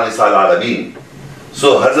وَاصْطَفَاكِ عَلَى نِسَاءِ الْعَالَمِينَ.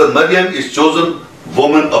 So Hazrat Maryam is chosen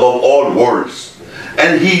woman above all worlds.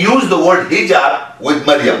 And He used the word hijab with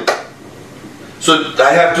Maryam. So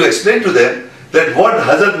I have to explain to them that what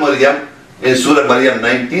Hazrat Maryam in Surah Maryam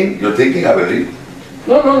 19, you're thinking I will read?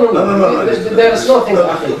 No. There is nothing.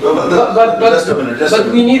 But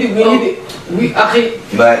we need it.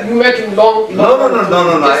 You make it long. No.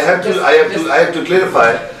 I have to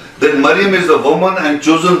clarify that Maryam is the woman and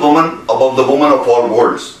chosen woman above the woman of all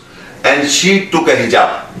worlds. And she took a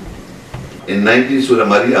hijab. In 19 Surah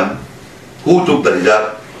Maryam, who took the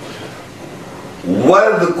hijab?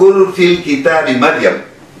 وَذْكُرْ فِي الْكِتَابِ Maryam.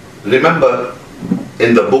 Remember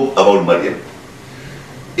in the book about Maryam.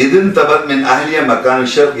 إِذٍ تَبَتْ مِنْ أَهْلِيَا مَكَانَ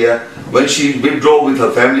الشَّرْقِيَا, when she withdrew with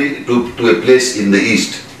her family to a place in the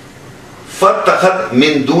east. فَاتَّخَذْ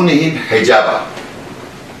مِنْ دُونِهِمْ حِجَابًا.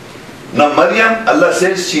 Now Maryam, Allah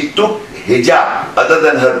says she took hijab. Other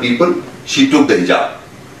than her people, she took the hijab.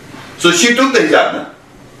 So she took the hijab now.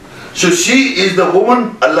 So she is the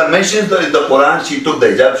woman, Allah mentions in the Quran, she took the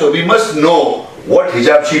hijab. So we must know what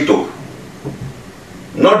hijab she took.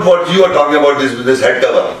 Not what you are talking about, this head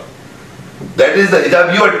cover. That is the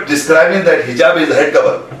hijab. You are describing that hijab is the head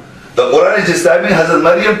cover. The Quran is describing Hazrat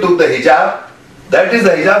Maryam took the hijab. That is the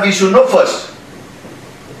hijab we should know first.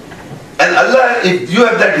 And Allah, if you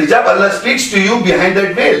have that hijab, Allah speaks to you behind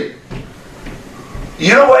that veil.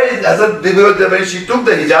 You know why Hazrat, when she took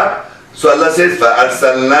the hijab, So Allah says,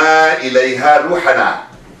 فَأَرْسَلْنَا إِلَيْهَا رُوحَنَا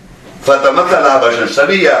فَتَمَثَّلَ بَشَرًا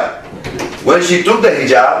سَوِيًّا. When she took the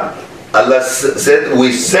hijab, Allah said,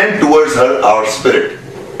 we sent towards her our spirit.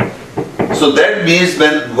 So that means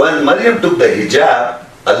when Maryam took the hijab,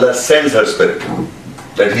 Allah sends her spirit.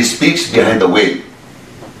 That He speaks behind the veil.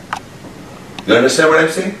 You understand what I'm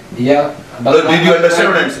saying? Yeah. No, did you understand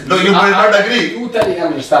what I'm saying? No, you may not agree. Totally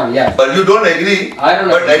understand, yeah. But you don't agree. I don't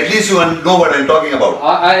But agree. at least you know what I'm talking about.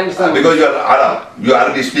 I understand. Because you are Arab. You are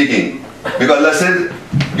Arabic speaking. Because Allah said,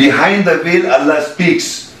 behind the veil Allah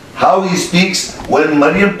speaks. How He speaks? When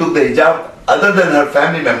Maryam took the hijab, other than her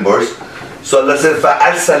family members, so Allah said,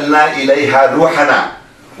 فَأَرْسَلْنَا إِلَيْهَا رُوحَنَا.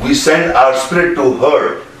 We sent our spirit to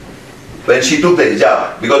her when she took the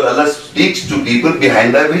hijab. Because Allah speaks to people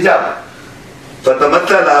behind the hijab.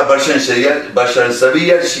 فَتَمَثَّلَ بَشَرًا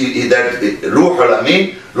سَوِيًّا. That Ruh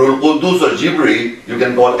al-Amin, Ruh al-Qudus or Jibreel, you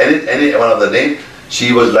can call any one of the name.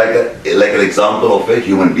 She was like an example of a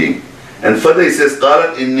human being. And further He says,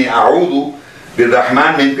 قَالَتْ إِنِّي أَعُوذُ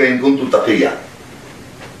بِالرَّحْمَنِ مِنْكَ إِن كُنْتُ تَقِيًّا.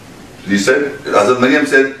 He said, Hazrat Maryam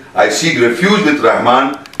said, I seek refuge with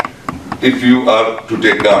Rahman if you are to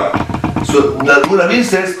take guard. So the Ruh al-Amin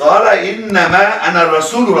says, قَالَ إِنَّمَا أَنَا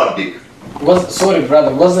رَسُولُ رَبِّكَ. Sorry,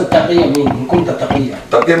 brother. What's the taqiyya mean? In kunta taqiyya.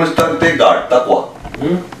 Taqiyya means take guard, taqwa.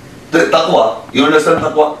 Taqwa. You understand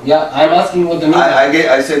taqwa? Yeah, I'm asking what the meaning.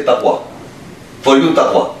 I say taqwa. For you,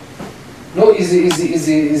 taqwa. No, is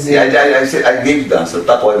it? I gave you the answer.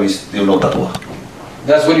 Taqwa means you know taqwa.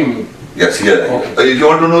 That's what you mean. Yes, here. Okay. If you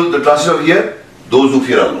want to know the translation of here, those who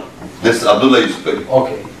fear Allah. This Abdullah Yusuf.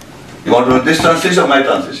 Okay. You want to know this translation or my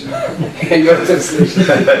translation? Your translation.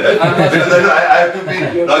 I have to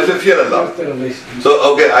be. Now it's a fear Allah.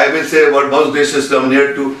 So okay, I will say what most gracious come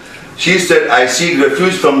near to. She said, I seek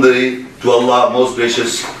refuge from thee to Allah, most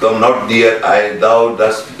gracious, come not near. If thou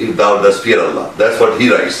dost fear Allah. That's what he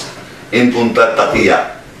writes. In kunta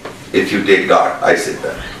taqiyya. If you take guard, I said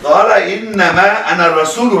that. Qala innama ana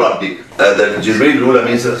rasulu rabbik. That Jibreel Ruh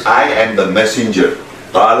means I am the messenger.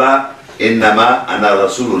 Qala innama ana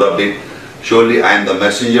rasulu rabbik. Surely I am the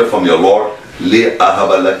messenger from your Lord. Li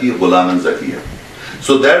ahaba laki ghulaman zakiya.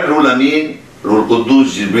 So that Ruh Amin, Ruh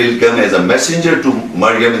Qudus, Jibreel came as a messenger to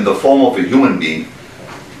Maryam in the form of a human being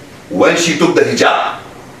when she took the hijab.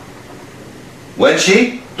 When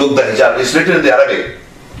she took the hijab, it's written in the Arabic.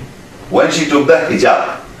 When she took the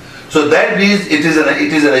hijab. So that means it is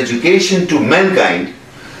an education to mankind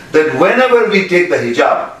that whenever we take the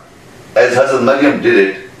hijab, as Hazrat Maryam did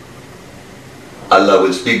it, Allah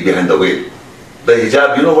will speak behind the veil. The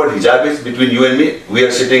hijab, you know what hijab is between you and me? We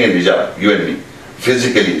are sitting in hijab, you and me,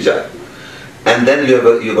 physically hijab. And then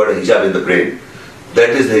you got a hijab in the brain.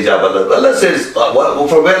 That is the hijab. Allah says,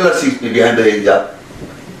 from where Allah sees me behind the hijab?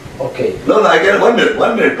 Okay. No, I can, one minute,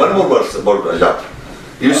 one more verse about hijab.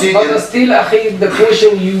 You see, but still, akhi, the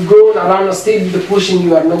question you go around, still the question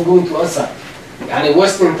you are not going to answer. Yani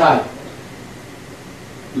wasting time.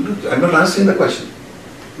 I'm not answering the question.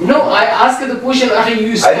 No, I asked the question, akhi,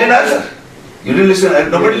 you I didn't answer. You didn't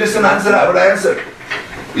listen. Nobody listened. Answer. I would answer.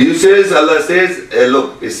 You says, Allah says,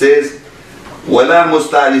 look, it says, ولا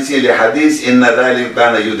مستعلسين لحديث إن ذلك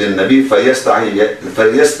كان يؤذي النبي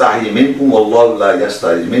فيستحي منكم والله لا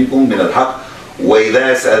يستحي منكم من الحق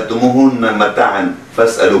وإذا سألتموهن متاعا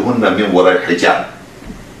فاسألوهن من وراء الحجاب.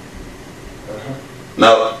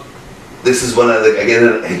 Now, this is one of the,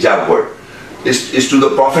 again, a hijab word. It's to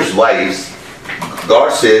the Prophet's wives.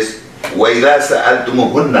 God says, وَإِذَا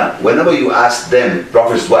سَأَلْتُمُهُنَّ. Whenever you ask them,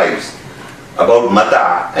 Prophet's wives, about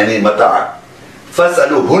mata', any mata',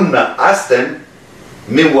 فَاسْأَلُهُنَّ. Ask them,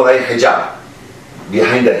 مِنْ وَرَيْ hijab.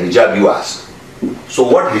 Behind the hijab you ask. So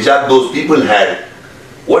what hijab those people had?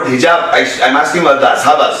 What hijab? I'm asking about the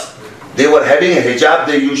Ashabas. They were having a hijab,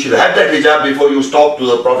 you should have that hijab before you talk to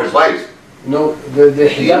the Prophet's wives. No, the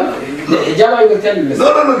hijab I will tell you.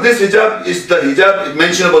 No, this hijab is the hijab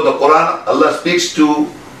mentioned about the Quran. Allah speaks to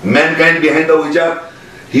mankind behind the hijab.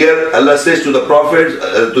 Here Allah says to the prophets,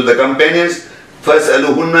 to the companions,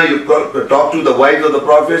 فَاسْأَلُهُنَّ. You talk to the wives of the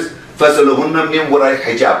prophets, فَاسْأَلُهُنَّ مِنْ وَرَيْ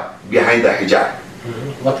hijab. Behind the hijab.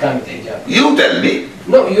 What kind of hijab? You tell me.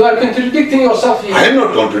 No, you are contradicting yourself here. I am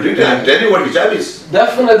not contradicting. I am telling you what hijab is.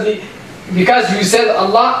 Definitely, because you said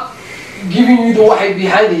Allah giving you the wahi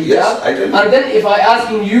behind the hijab. Yes, I tell you. And then if I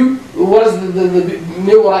asking you, what is the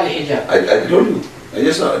miwara hijab? I told you. I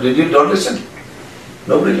just did you not listen?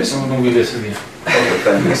 Nobody listened. No, we listen,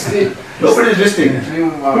 yeah. Still, Nobody is listening.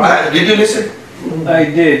 Did you listen? I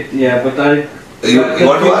did, yeah, but I You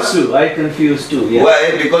want to ask? too. I confused too, yeah.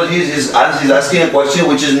 Why? Because he's asking a question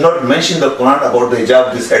which is not mentioned in the Quran about the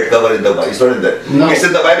hijab, this head cover in the Bible. It's not in there. No. It's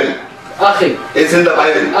in the Bible. Akhi. It's in the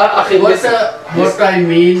Bible. Akhi, listen. What I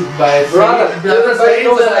mean by Brother, brother everybody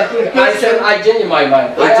knows that I saying think I change my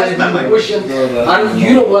mind. I asked you a question and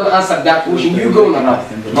you don't want to answer that question. You go around.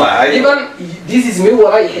 No, Even this is me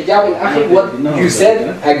what I hijab and akhi what you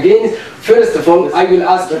said again. First of all, I will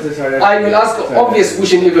ask obvious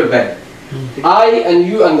question everybody. I and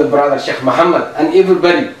you and the brother Sheikh Muhammad and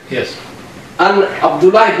everybody. Yes. And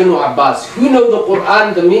Abdullah ibn Abbas, who know the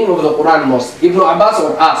Quran, the meaning of the Quran most? Ibn Abbas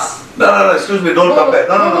or us? No, excuse me, don't compare.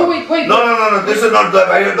 No, wait. No, this is not the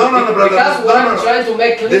Bible. No, brother. Because what I'm trying to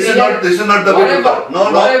make clear This is not the Bible.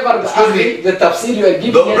 No, excuse me. The tafsir you are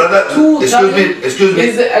giving No, brother, excuse me,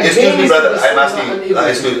 is brother, against I'm asking.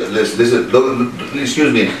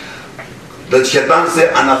 Excuse me. The shaitan say,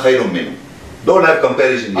 Ana khairum minhu. Don't have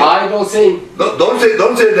comparison here. I don't say. No, don't say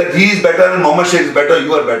that he is better and Muhammad Shaykh is better,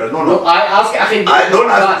 you are better. No. I ask akhi. I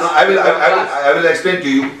don't ask. No, I will explain to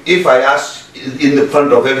you. If I ask in the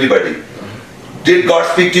front of everybody, did God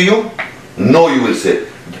speak to you? No, you will say.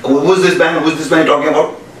 Who's this man talking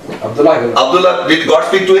about? Abdullah, did God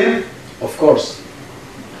speak to him? Of course.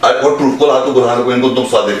 What proof? I will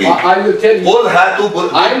tell you.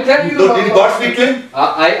 I will tell you. No, did God speak to him?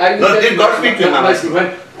 Did God speak to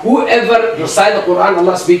him? Whoever recite the Quran,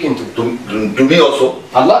 Allah speaking to. To me also.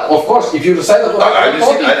 Allah, of course, if you recite the Quran,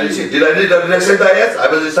 Did I recite the ayats? I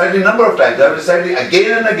was reciting a number of times. I was reciting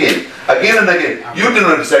again and again. You did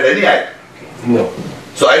not recite any ayat. No.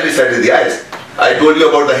 So I recited the ayats. I told you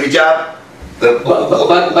about the hijab.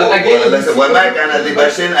 But again,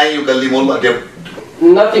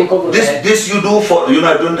 nothing covers this you do for, you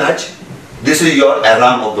know, don't touch. This is your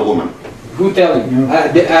ihram of the woman. Who tell you? I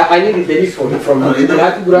need a delete from you. No,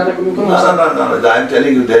 I'm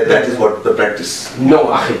telling you that is what the practice. No,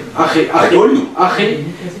 akhi. I told you.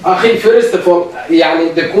 Akhi, first of all, the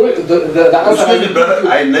answer. Excuse me, brother,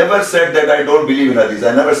 I never said that I don't believe in hadith.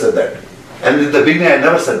 I never said that. And in the beginning, I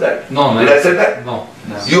never said that. No, Did I say that? No.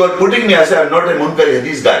 You are putting me as I'm not a Munkar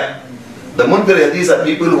Hadith guy. The Munkar Hadith are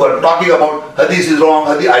people who are talking about hadith is wrong,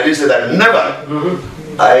 hadith. I didn't say that. Never.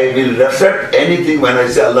 I will accept anything when I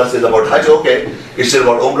say Allah says about Hajj, okay. It says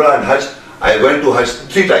about Umrah and Hajj. I went to Hajj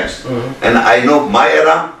 3 times. And I know my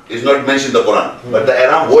ihram is not mentioned in the Quran. But the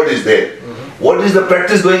ihram word is there. What is the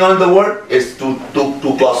practice going on in the world? Is to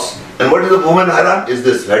cloths. And what is the woman ihram? Is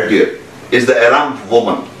this headgear. Is the ihram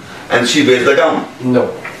woman. And she wears the gown.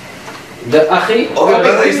 No. The akhi. Okay,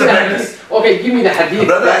 brother, it's the practice. Okay, give me the hadith.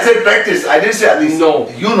 Brother, I said practice. I didn't say hadith. No.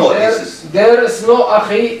 You know this. There is no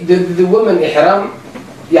akhi. The woman ihram.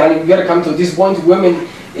 We gotta come to this point. Women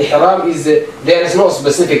ihram is there is no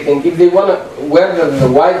specific thing. If they wanna wear the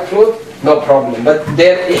white cloth, no problem. But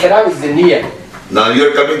their ihram is the niyyah. Now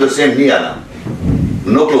you're coming to the same niyyah now.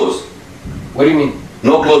 No clothes. What do you mean?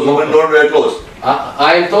 No clothes. Women don't wear clothes.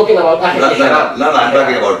 I am talking about ihram. No, I'm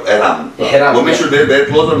talking about ihram. Ihram. Women should wear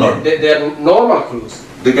clothes or not? They are normal clothes.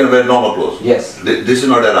 They can wear normal clothes. Yes. This is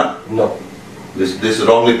not ihram. No. This is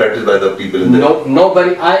wrongly practiced by the people in there. No,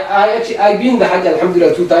 nobody. I've been in the Hajj,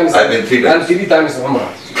 alhamdulillah, 2 times. I've been 3 times. And 3 times Umrah.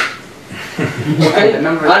 Okay?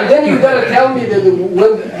 And then you gotta tell me that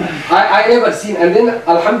when I never seen. And then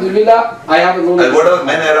alhamdulillah, I haven't known. And what about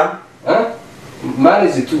men ihram? Huh? Man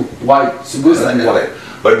is 2 white, supposed to be white.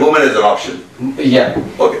 But woman is an option. Yeah.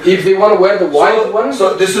 Okay. If they want to wear the white one.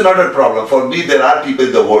 So this is not a problem. For me, there are people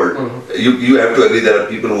in the world. You have to agree there are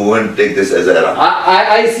people who won't take this as a ihram.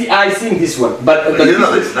 I seen this one, but you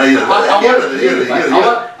know this. I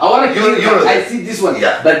want to. I see this one.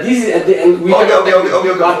 Yeah. But this is at the end.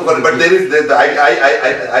 Okay. But there is.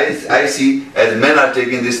 I see as men are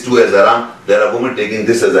taking this too as ihram. There are women taking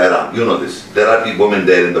this as ihram. You know this. There are women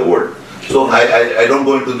there in the world. So I don't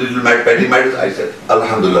go into little petty matters. I said,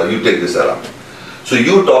 Alhamdulillah, you take this around. So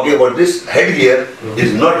you talking about this headgear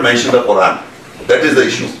is not mentioned in the Quran. That is the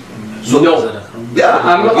issue. So no. Yeah,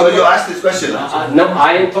 you asked this question. No,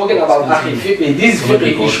 I am talking about fiqh. This fiqh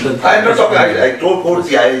issue. I am not talking. I told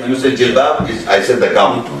the ayah. You said jilbab. I said the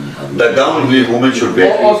gown. The gown women should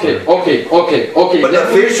wear. Okay. But the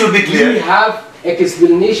face should be clear. We have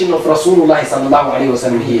explanation of Rasulullah sallallahu alaihi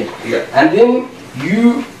wasallam here. Yeah. And then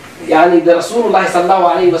the Rasulullah sallallahu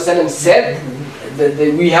alayhi wa sallam said that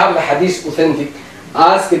we have the hadith authentic.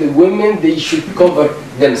 Ask the women, they should cover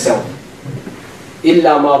themselves.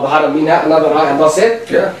 إِلَّا مَا ظَهَرَ مِنْهَا. Another ayah Allah said,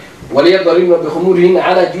 وَلِيَضْرِبْنَ بِخُمُورِهِنَّ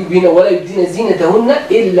عَلَى جُوبِهِنَّ وَلَا يُبْدِينَ زِينَتَهُنَّ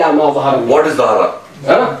إِلَّا مَا ظَهَرَ مِنْهَا. What is Zahara?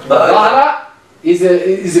 Zahara is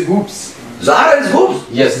a boobs. Zahara is boobs?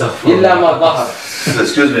 Yes. إِلَّا مَا ظَهَرَ.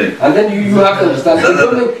 Excuse me. And then you have to understand.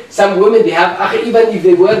 Some women, they have, even if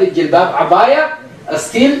they wear the jilbab abaya,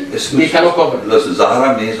 still they cannot cover. Listen,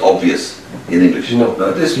 Zahara means obvious. in English. No.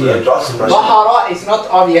 This Bahara is not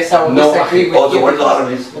obvious. I will No, disagree with Also, you. what Zahara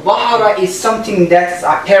means? Bahara is something that's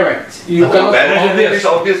apparent. You cannot. Apparent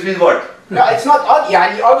obvious means what? No, it's not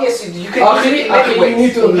obvious. You can use it in many Actually, ways. you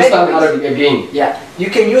need to in many understand ways. Arabic again. Yeah, you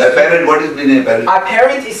can use Apparent, what is meaning apparent?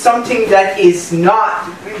 apparent is something that is not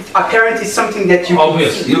apparent is something that you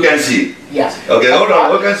Obvious. can see. You can see. Yeah. Okay, hold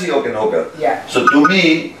on, you can see, okay. Yeah. So to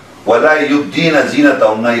me, وَلَا يُبْدِينَ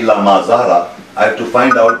زِينَتَهُنَّ إِلَّا مَا ظَهَرَ, I have to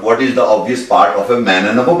find out what is the obvious part of a man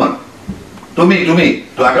and a woman. To me,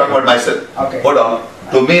 I'm talking about myself. Okay. Hold on.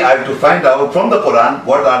 To me, I have to find out from the Quran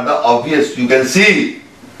what are the obvious you can see.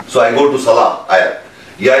 So I go to Salah, ayah.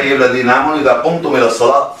 يَا أَيُّهَا الَّذِينَ آمَنُوا إِذَا قُمْتُمْ إِلَى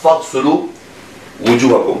الصَّلَاةِ فَاغْسِلُوا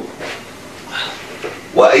وُجُوهَكُمْ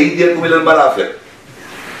وَأَيْدِيَكُمْ إِلَى الْمَرَافِقِ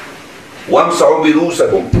وَامْسَحُوا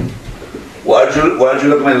بِرُؤُوسِكُمْ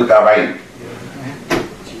وَأَرْجُلَكُمْ إِلَى الْكَعْبَيْنِ.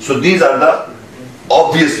 So these are the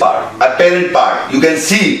obvious part, apparent part. You can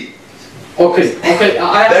see. Okay.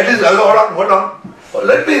 That is, hold on.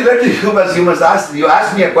 Let me, you must ask, you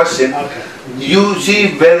ask me a question. Okay. You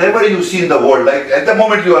see, wherever you see in the world, like at the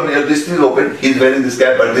moment you are here, this is open, he's wearing this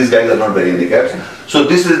cap, but these guys are not wearing the caps. So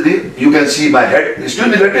this is you can see my head. Excuse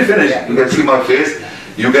me, let me finish. You can see my face,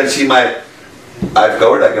 you can see I've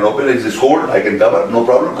covered, I can open it, it's cold, I can cover, no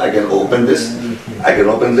problem. I can open this,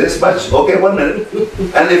 much, okay, 1 minute.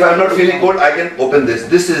 And if I'm not feeling cold, I can open this.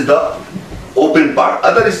 This is the open part,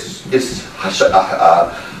 other is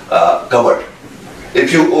covered.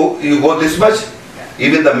 If you go this much,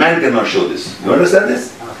 even the man cannot show this. You understand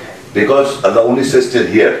this? Okay. Because Allah only says till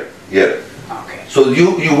here. Okay. So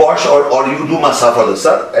you wash or you do masah for the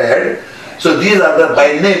head. So these are the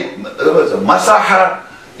by name. Masaha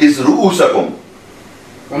is ru'usakum.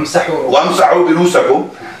 وَامْسَحُوا Wamsa'u bi ru'usakum.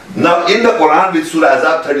 Now in the Quran with Surah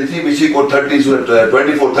Azab 33, which we quote 30, Surah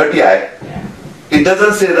 24, 30 ayat, it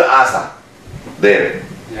doesn't say the asa there.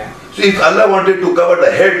 Yeah. So if Allah wanted to cover the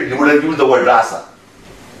head, He would have used the word rasa.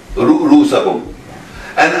 Ru'usakum.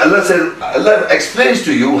 And Allah explains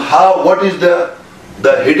to you what is the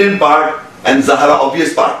hidden part and Zahara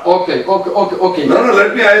obvious part. Okay. No,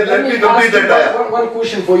 let me complete that ayah. One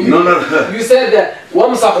question for you. No. You said that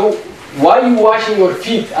wamsahu. Why are you washing your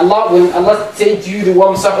feet? When Allah said to you the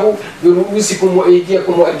wamsahu bi ru'usikum wa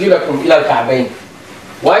aydiyakum wa arjulakum ila al-ka'bayn.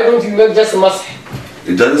 Why don't you make just masah?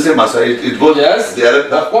 It doesn't say masa. It goes. Yes.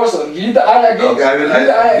 Of course. Read the ayah again.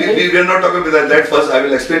 Okay, we are not talking about that first. I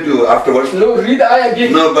will explain to you afterwards. No, read the ayah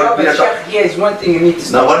again. No, but we are talking. Sheikh, here is one thing you need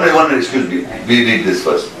to Now, one minute, excuse me. We read this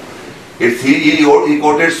first. He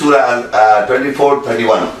quoted Surah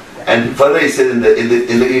 24:31, and further he says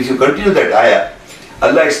if you continue that ayah,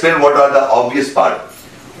 Allah explained what are the obvious part.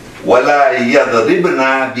 وَلَا يَضْرِبْنَ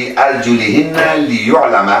بِأَرْجُلِهِنَّ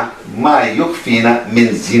لِيُعْلَمَ مَا يُخْفِينَ مِنْ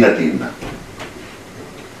زِينَتِهِنَّ.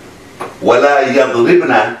 وَلَا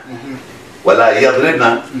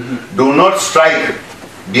يَضْرِبْنَ. Do not strike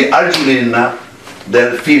بِأَرْجُلِهِنَّ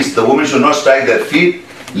their feet. The woman should not strike their feet.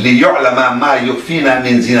 لِيُعْلَمَ مَا يُخْفِينَ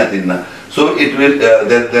مِنْ زِينَتِهِنَّ. So it will,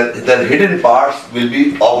 the hidden parts will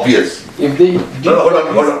be obvious. If they No, hold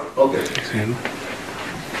on. Okay.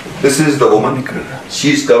 This is the woman.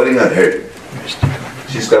 She's covering her head.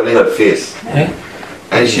 She's covering her face.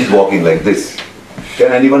 And she's walking like this.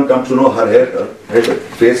 Can anyone come to know her head,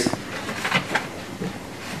 face?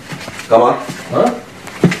 Come on. Huh?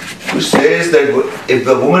 It says that if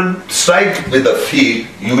the woman strikes with the feet,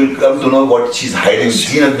 you will come to know what she's hiding.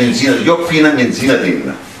 Zina means zina. Yokfina means zina.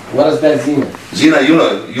 What is that zina? Zina,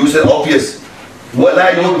 you said obvious.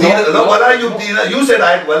 وَلَا يُبْدِينَ. You said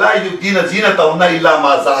وَلَا يُبْدِينَ زِينَتَهُنَّ إِلَّا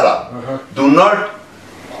مَا ظَهَرَ. Do not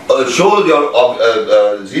show your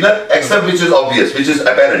zina except which is obvious, which is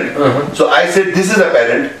apparent. So I said this is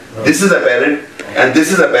apparent, this is apparent, and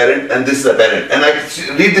this is apparent, and this is apparent. And I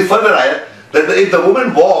read the further ayah that if the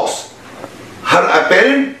woman walks, her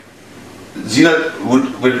apparent zina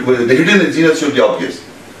the hidden zina should be obvious.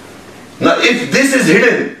 Now if this is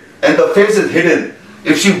hidden and the face is hidden,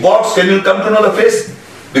 if she walks, can you come to know the face?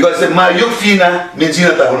 Because ma yukfina min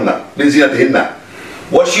zinatihinna.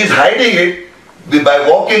 What she is hiding it by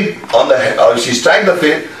walking on the head, or she strike the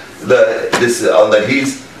face, on the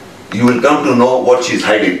heels, you will come to know what she is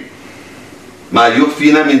hiding. Ma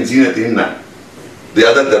yukfina min zinatihinna.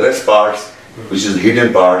 The rest parts, which is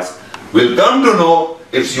hidden parts, will come to know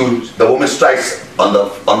if the woman strikes on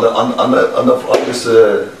this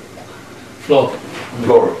floor.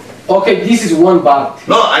 Okay, this is one part.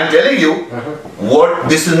 No, I'm telling you,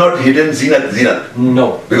 this is not hidden zinat.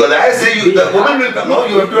 No. Because I say the woman will come. No,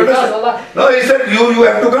 you have to understand. No, he said you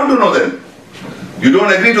have to come to know them. You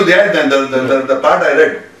don't agree to the ayat, then the part I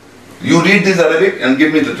read. You read this Arabic and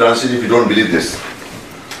give me the translation if you don't believe this.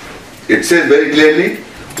 It says very clearly,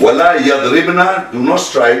 وَلَا يَضْرِبْنَا, do not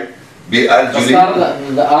strike,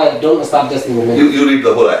 بِأَرْجُلِهِنَّ. The ayah, don't stop just in the middle. You read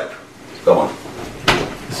the whole ayat. Come on.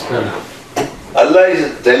 Allah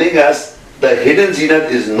is telling us the hidden zinat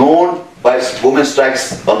is known by woman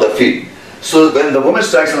strikes on the feet. So when the woman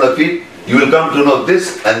strikes on the feet, you will come to know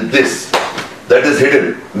this and this. That is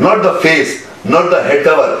hidden. Not the face, not the head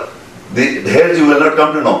cover. The hairs you will not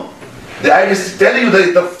come to know. The ayat is telling you,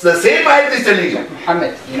 the same ayat is telling you.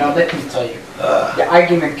 Muhammad, let me tell you. The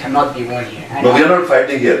argument cannot be won here. No, we are not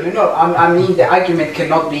fighting here. I mean the argument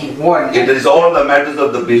cannot be won. It is all the matters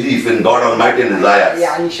of the belief in God Almighty and His ayats.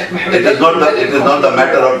 It is not the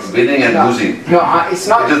matter of winning and losing. No, it's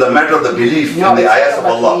not. It is the matter of the belief in the ayats of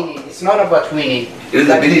Allah. It's not about winning. It is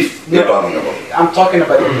the belief we are talking about. I'm talking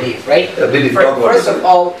about the belief, right? The belief. First of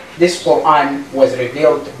all, this Quran was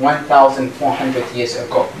revealed 1,400 years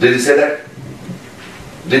ago. Did it say that?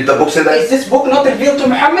 Did the book say that? Is this book not revealed to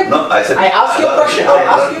Muhammad? No, I said. I asked you a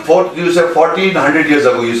question. You said 1400 years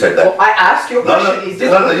ago. You said that. Oh, I asked you a question.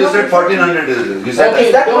 No, you said 1400. You said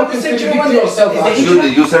is that. that what the century one is?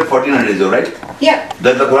 You said 1400 years, right? Yeah.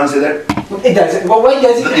 Does the Quran say that? It doesn't. Well, why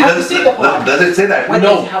does it have to say the Quran? Does it say that? Why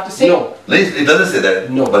does it have to say? No. It doesn't say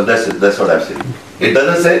that. No. But that's what I'm saying. It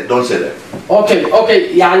doesn't say. Don't say that.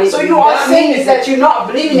 Okay. يعني So you are saying is that you're not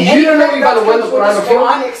believing in You don't know anything about that when comes the from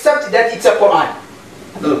Quran this Quran except that it's a Quran.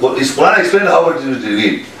 No, is Quran explained how it is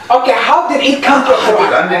revealed? Okay, how did it come to a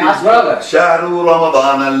Quran? I asked you. brother. شهر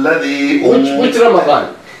رمضان الذي Which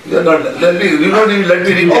Ramadan? You don't let me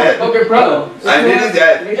read the ayat. Okay, brother. I'm reading the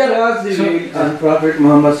ayat. It was revealed on Prophet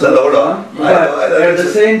Muhammad Hold on. but at the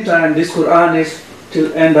same time, this Quran is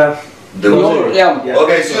till end of The No, yeah.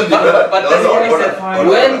 Okay, excuse me, brother. But that's what he said.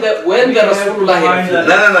 When the Rasulullah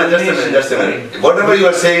No, just a minute. Whatever you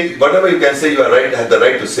are saying, whatever you can say, you are right, have the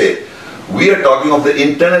right to say. We are talking of the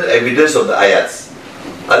internal evidence of the ayats.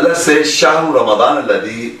 Allah says, Shahru Ramadan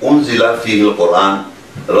alladhi unzila fihi al-Quran.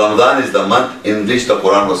 Ramadan is the month in which the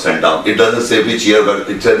Quran was sent down. It doesn't say which year, but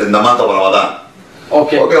it says in the month of Ramadan.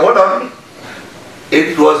 Okay. Okay, hold on.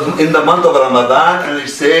 It was in the month of Ramadan, and it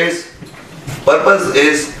says, purpose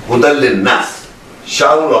is Hudal lin-nas.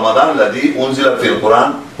 Shahru Ramadan alladhi unzila fihi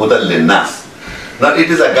al-Quran Hudal lin-nas. Now it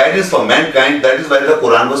is a guidance for mankind. That is why the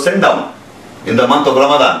Quran was sent down in the month of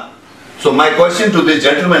Ramadan. So my question to this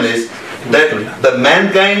gentleman is that the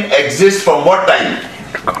mankind exists from what time?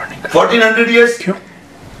 1400 years?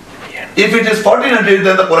 If it is 1400,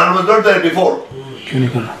 then the Quran was not there before.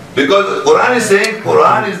 Because Quran is saying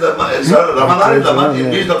Ramadan is the month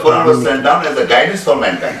in which the Quran was sent down as a guidance for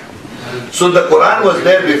mankind. So the Quran was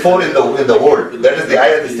there before in the world. That is the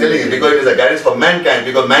ayat is telling you, because it is a guidance for mankind,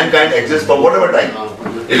 because mankind exists from whatever time.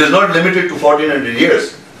 It is not limited to 1400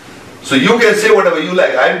 years. So you can say whatever you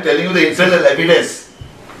like. I am telling you the internal evidence.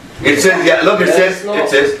 It says, yeah, look, it says,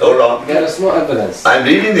 hold on. There is no evidence. I am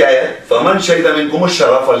reading the ayat. فَمَنْ شَهِدَ مِنْكُمُ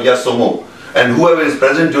الشَّهْرَ فَلْيَصُمْهُ. And whoever is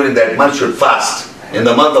present during that month should fast. In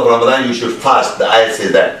the month of Ramadan, you should fast. The ayat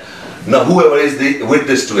says that. Now, whoever is the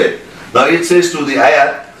witness to it. Now, it says to the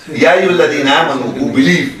ayat, يَا أَيُّهَا الَّذِينَ آمَنُوا, who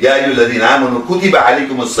believe, يَا أَيُّهَا الَّذِينَ آمَنُوا كُتِبَ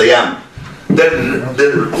عَلَيْكُمُ الصِّيَامُ.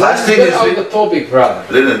 The fasting is... Get out the topic, brother.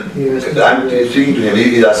 I'm speaking to him.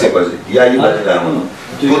 He is asking a question. يَا أَيُّهَا الَّذِينَ آمَنُوا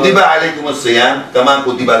كُتِبَ عَلَيْكُمُ الصِّيَامُ كَمَا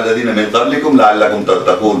كُتِبَ الَّذِينَ مِنْ قَبْلِكُمْ لَعَلَّكُمْ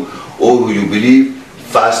تَتَّقُونَ. O who you believe,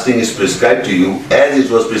 fasting is prescribed to you as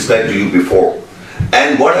it was prescribed to you before.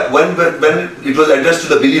 And when it was addressed to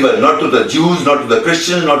the believers, not to the Jews, not to the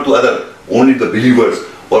Christians, not to other, only the believers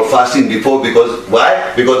were fasting before. Because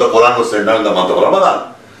why? Because the Quran was sent down in the month of Ramadan.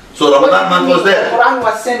 So Ramadan month was there. The Quran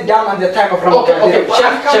was sent down on the time of Ramadan. Okay,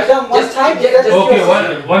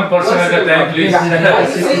 one person at a time, please. Are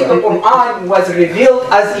you saying the Quran was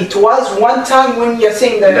revealed as it was one time when you're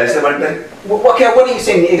saying that? Did I say one time? Okay, what are you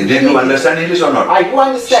saying? Did you understand English or not? I do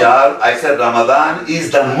understand. I said Ramadan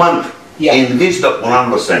is the month in which the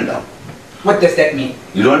Quran was sent down. What does that mean?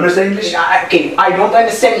 You don't understand English? Okay, I don't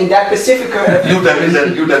understand in that specific... You tell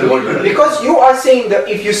me what you understand. Because you are saying that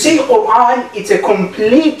if you say Quran, it's a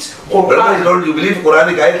complete Brother, Quran. don't you believe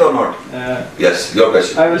Quranic ayat or not? Yes, your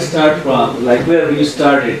question. I will start from like where you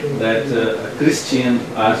started, that a Christian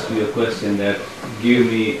asked you a question that give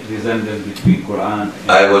me resemblance between Quran and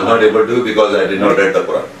I was not able to because I did not read the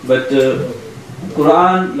Quran. But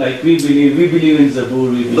Quran, like we believe in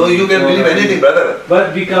Zabur. We believe No, you can believe anything, brother.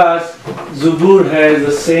 But because Zabur has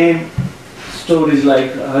the same stories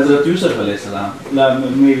like Hazrat Yusuf alayhi salam,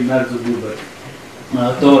 maybe not Zabur,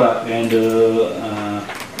 but Torah and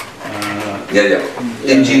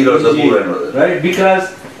Injil or Zabur and all that. right? Because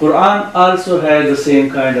Quran also has the same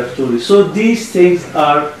kind of story. So these things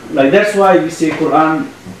are like, that's why we say Quran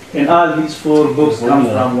and all these four books come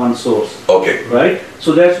from one source. Okay. Right?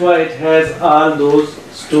 So that's why it has all those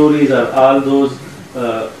stories or all those,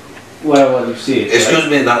 whatever you say. Excuse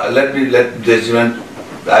me, now let this event,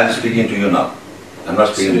 I'm speaking to you now. I'm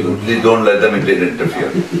not speaking to you. Please don't let them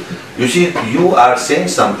interfere. You see, you are saying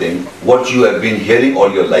something what you have been hearing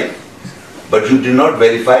all your life, but you did not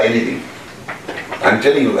verify anything. I'm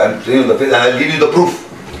telling you the faith, and I'll give you the proof.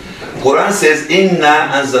 Quran says, Inna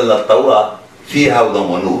anzalna Tawrah fiha hudan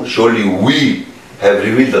wa nur. Surely we have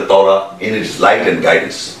revealed the Torah in its light and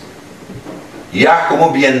guidance.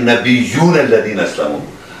 Yahkumu biyan nabiyyun alladhina aslamu.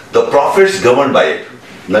 The prophets governed by it.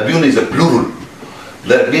 Nabiyun is a plural.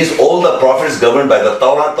 That means all the prophets governed by the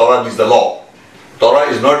Torah. Torah means the law. Torah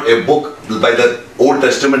is not a book by the Old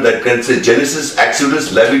Testament that can say Genesis,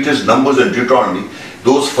 Exodus, Leviticus, Numbers and Deuteronomy.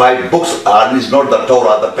 Those 5 books is not the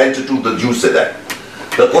Torah, the Pentateuch, the Jews say that.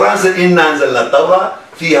 The Quran says, Inna anzalna Tawrah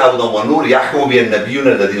fiha hudan wa nur yahkumu bihan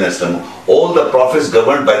nabiyyun alladhina aslamu. All the prophets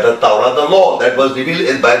governed by the Torah, the law that was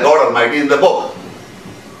revealed by God Almighty in the book.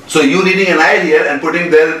 So you reading an ayah here and putting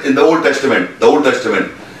there in the Old Testament. The Old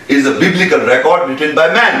Testament is a biblical record written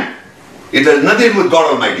by man. It has nothing with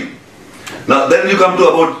God Almighty. Now then you come to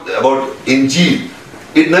about Injil.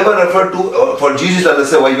 It never referred to, for Jesus Allah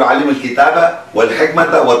said, وَيُعَلِّمُ الْكِتَابَ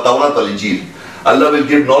وَالْحِكْمَةَ وَالتَّوْرَةَ وَالْإِنْجِيلَ. Allah will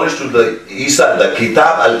give knowledge to the Isa, the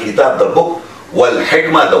Kitab, Al-Kitab, the book,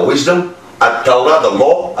 Wal-Hikmah, the wisdom, At-Tawrah, the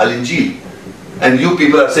law, Al-Injil. And you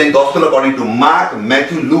people are saying gospel according to Mark,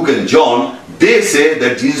 Matthew, Luke and John. They say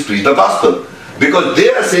that Jesus preached the gospel. Because they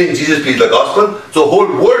are saying Jesus preached the gospel, so whole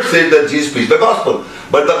world says that Jesus preached the gospel.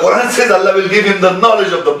 But the Quran says Allah will give him the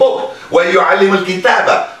knowledge of the book. وَيُعَلِّمُ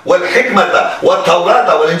الْكِتَابَ وَالْحِكْمَةَ وَالتَّوْرَةَ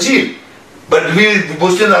وَالْإِنْجِيلَ. But we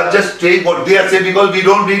Muslims are just saying what they are saying because we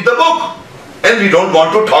don't read the book. And we don't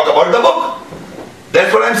want to talk about the book.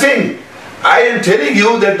 That's what I'm saying. I am telling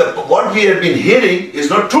you that what we have been hearing is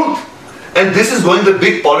not truth. And this is going the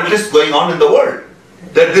big politics going on in the world.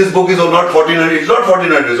 That this book is not 1400, it's not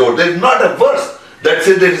 1400 years old. There is not a verse that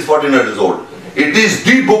says that it is 1400 years old. It is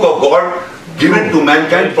the book of God given to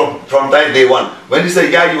mankind from time day one. When he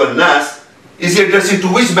says, Ya ayyuhan nas, is he addressing to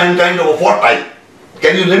which mankind of what time?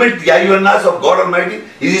 Can you limit Ya ayyuhan nas of God Almighty?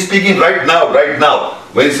 Is he speaking right now, right now?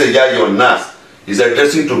 When he says Ya ayyuhan nas, he's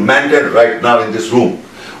addressing to mankind right now in this room.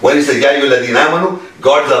 When he says Ya ayyuhalladhina amanu,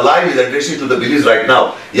 God is alive, he's addressing to the believers right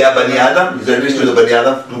now. Ya Bani Adam, he's addressing to the Bani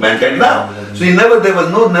Adam, to mankind now. So there was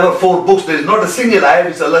never 4 books. There is not a single ayah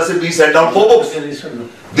which Allah said we sent down 4 books.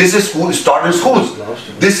 This is school, taught in schools.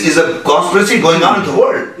 This is a conspiracy going on in the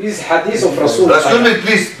world. This is hadith of Rasul. Excuse me,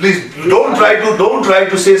 please, don't try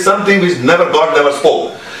to say something which God never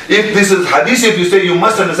spoke. If this is hadith, if you say, you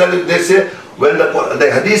must understand it, they say, when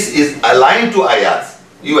the hadith is aligned to ayats,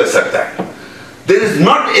 you accept that. There is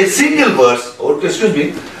not a single verse,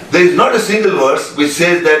 there is not a single verse which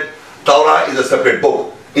says that Torah is a separate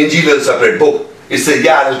book, Injil is a separate book. It says,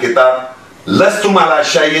 Ya al-Kitab, lastum ala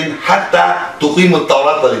shay'in hatta tuqimu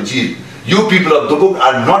Torah wal-Injil. You people of the book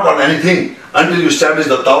are not on anything until you establish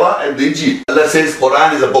the Torah and the Injil. Allah says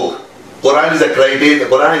Quran is a book. Quran is a criteria.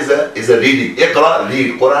 Quran is a reading. Iqra,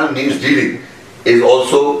 read. Quran means reading. Is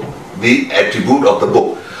also the attribute of the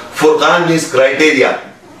book. Furqan means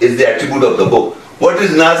criteria, is the attribute of the book. What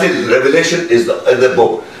is Nazil, revelation, is the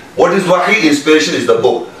book. What is Wahi, inspiration, is the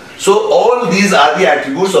book. So all these are the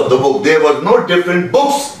attributes of the book. There were no different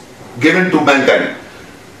books given to mankind.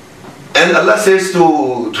 And Allah says that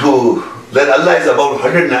Allah is about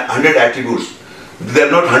 100 attributes. There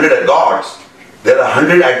are not 100 gods. There are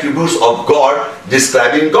 100 attributes of God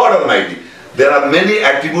describing God Almighty. There are many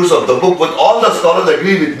attributes of the book, but all the scholars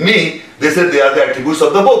agree with me. They said they are the attributes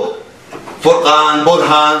of the book. Furqan,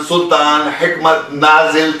 Burhan, Sultan, Hikmat,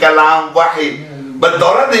 Nazil, Kalam, Wahi. But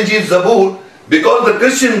Torah, Injil, Zabur, because the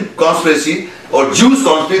Christian conspiracy or Jews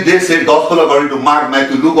conspiracy, they say gospel according to Mark,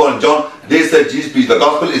 Matthew, Luke and John, they said Jesus preached the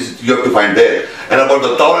gospel, you have to find there. And about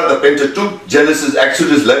the Torah, the Pentateuch, Genesis,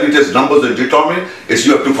 Exodus, Leviticus, Numbers and Deuteronomy,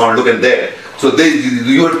 you have to find, look at there. So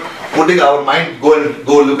you are putting our mind, go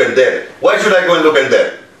look at there. Why should I go and look at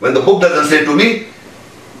there? When the book doesn't say to me,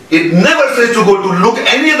 it never says to go to look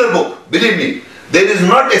any other book. Believe me, there is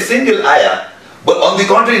not a single ayah. But on the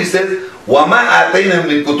contrary, it says, وَمَا آتَيْنَا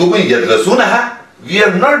مِن كُتُبٍ يَدْرَسُونَهَا. We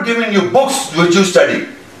have not given you books which you study.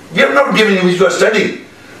 We have not given you which you are studying.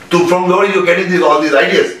 From where you are getting all these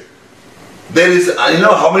ideas. There is,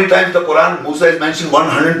 how many times the Quran, Musa is mentioned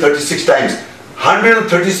 136 times.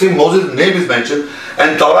 136 Moses' name is mentioned,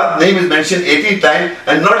 and Torah's name is mentioned 80 times,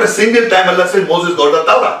 and not a single time Allah said Moses got the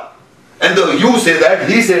Torah. And you say that,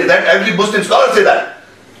 he says that, every Muslim scholar say that.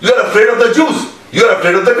 You are afraid of the Jews. You are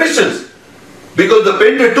afraid of the Christians. Because the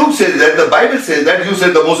Pentateuch says that, the Bible says that, you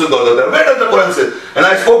said the Moses got the Torah. Where does the Quran say? And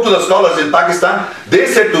I spoke to the scholars in Pakistan. They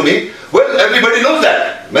said to me, well, everybody knows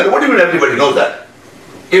that. Man, what do you mean everybody knows that?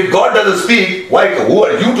 If God doesn't speak, who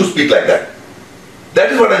are you to speak like that?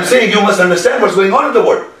 That is what I'm saying. You must understand what's going on in the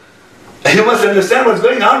world. You must understand what's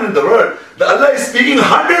going on in the world. Allah is speaking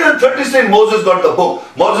 136. Moses got the book.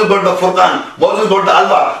 Moses got the Furqan. Moses got the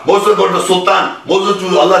Alba. Moses got the Sultan. Moses to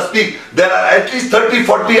Allah speak. There are at least 30,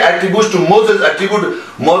 40 attributes to Moses.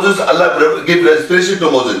 Allah gave respiration to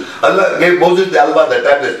Moses. Allah gave Moses the Alba, the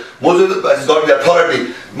tablet. Moses has got the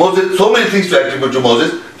authority. Moses, so many things to attribute to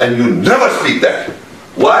Moses, and you never speak that.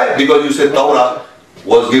 Why? Because you say Torah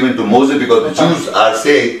was given to Moses, because the Jews are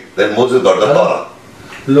saying that Moses got the Torah.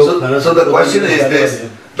 So the question is this.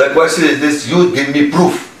 The question is this. You give me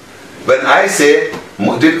proof. When I say,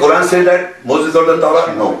 did Quran say that Moses got the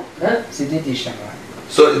Torah? No.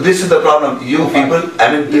 So this is the problem. You people,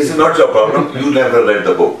 this is not your problem. You never read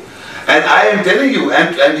the book. And I am telling you,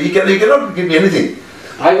 and he cannot give me anything.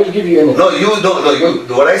 I will give you anything. No, you don't. No, you.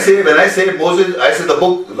 What I say, when I say Moses, I say the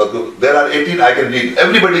book. Look, there are 18. I can read.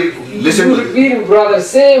 Everybody, listen to it. Read, brother.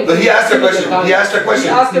 Same. He asked a question. He asked a question. He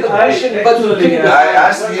asked a question, but you couldn't. He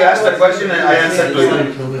asked a question and I answered to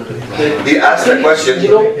him. He asked a question. You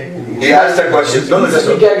know. He asked a question. No, just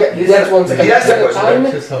That's one second. He asked a question.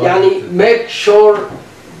 Yani, make sure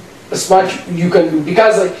as much you can do,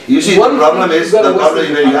 because like, you see, the problem is when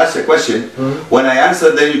you ask a question, when I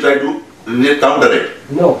answer, then you try to counter it.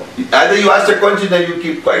 No. Either you ask a question, then you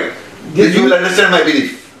keep quiet. You will understand my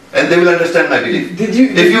belief, and they will understand my belief.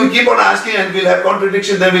 If you keep on asking and we'll have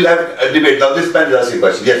contradiction, then we'll have a debate. Now this man is asking a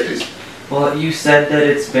question. Yes, please. Well, you said that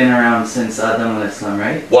it's been around since Adam al-Islam,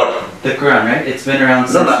 right? What? The Quran, right? It's been around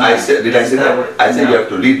since... No, I said, did I say that? I said you have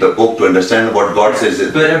to read the book to understand what God says.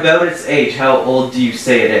 But about its age, how old do you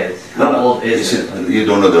say it is? How old is it? You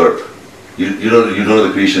don't know the earth. You don't know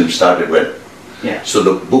the creation started when. Yeah. So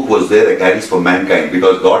the book was there, a guidance for mankind,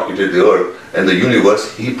 because God created the earth and the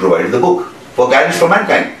universe. He provided the book for guidance for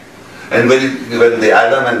mankind. And when the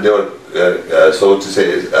Adam and they were, so to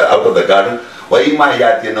say, out of the garden,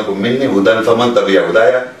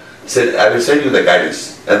 said, I will send you the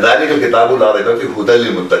guidance. And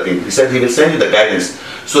he said, he will send you the guidance.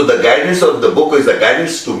 So the guidance of the book is the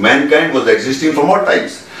guidance to mankind was existing from all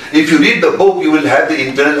times. If you read the book, you will have the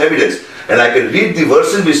internal evidence. And I can read the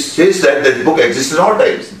verses which says that the book exists in all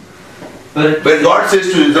times. But when God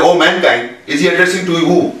says to the mankind, is he addressing to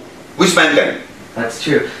who? Which mankind? That's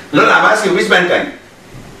true. No, I'm asking which mankind?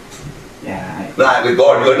 Yeah. With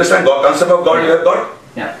God, you understand God, concept of God, you have God?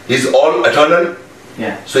 Yeah. He's all eternal.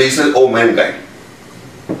 Yeah. So he says, oh mankind.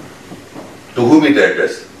 To whom it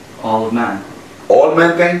address? All of man. All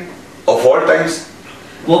mankind? Of all times?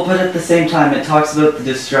 Well, but at the same time, it talks about the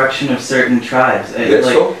destruction of certain tribes.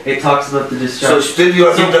 It talks about the destruction. So still you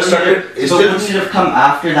are being destructed? So wouldn't it have come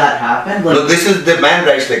after that happened? No, this is, the man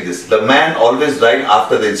writes like this. The man always writes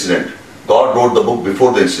after the incident. God wrote the book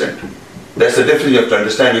before the incident. That's the difference you have to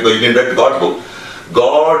understand, because you didn't read God's book.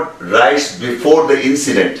 God writes before the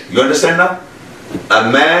incident. You understand now?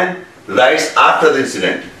 A man writes after the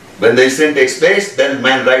incident. When the incident takes place, then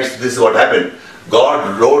man writes, this is what happened.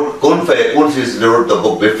 God wrote Kun Fayakun, he wrote the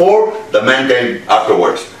book before, the man came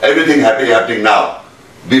afterwards. Everything happening now.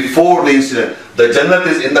 Before the incident. The Jannat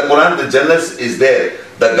is in the Quran, the Jannat is there.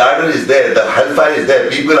 The garden is there, the hellfire is there.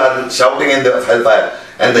 People are shouting in the hellfire.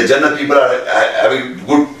 And the Jannah people are having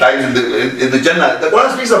good times in the Jannah. The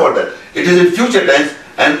Quran speaks about that. It is in future times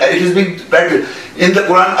and it is being practiced. In the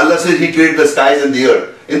Quran, Allah says He created the skies and the earth.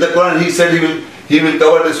 In the Quran, He said He will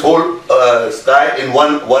cover this whole sky in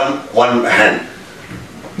one hand.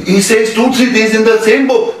 He says 2-3 things in the same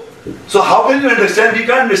book. So how can you understand? We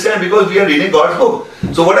can't understand because we are reading God's book.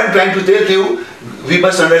 So what I'm trying to tell you, we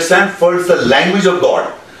must understand first the language of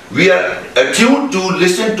God. We are attuned to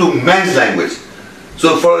listen to man's language.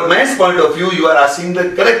 So from man's point of view, you are asking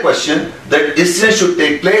the correct question that incident should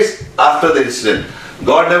take place after the incident.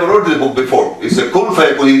 God never wrote this book before. It's a kun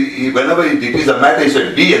fayakun. Whenever He decrees a matter, He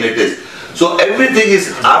said be and it is. So everything is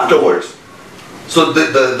afterwards. So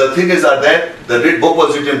the thing is that the book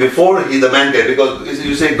was written before the man came. Because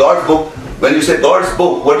you say God's book, when you say God's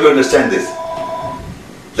book, what do you understand this?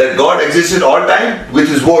 That God existed all time with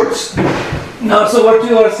His words. No, so what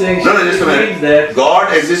you are saying? No, just a minute.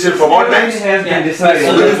 God existed from all times with His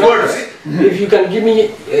words. If you can give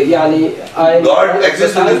me, God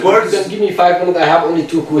exists with His words. If you can give me 5 minutes, I have only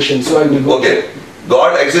 2 questions, so I will go. Okay.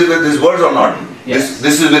 God exists with His words or not? Yes.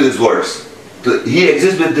 This is with His words. He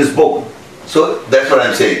exists with this book. So that's what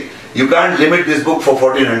I'm saying. You can't limit this book for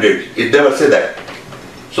 1400. It never said that.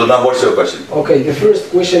 So now what's your question? Okay, the first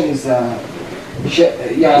question is,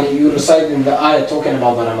 you recite in the ayah talking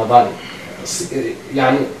about the Ramadan.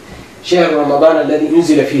 يعني شهر رمضان الذي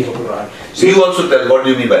أنزل فيه القرآن. So you also tell what do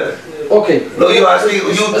you mean by that? Okay. No, you asking, you,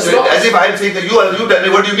 It's not- as if I'm saying that you tell me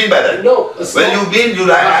what do you mean by that? No, it's When not- you mean, you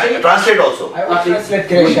translate also. I will translate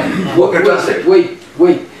correction. Okay, translate.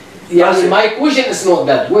 Wait. Yeah, my question is not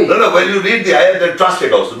that. Wait. No, when you read the ayat, then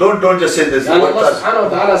translate also. Don't just say this. And What Allah subhanahu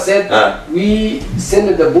wa ta'ala said, we send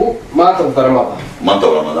the book month of the Ramadan. Month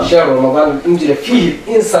of Ramadan. شهر رمضان أنزل فيه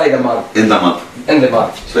inside the month. In the month. In the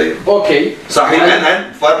month. Sahih. Okay. Sahih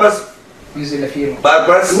and purpose? ينزل فيه.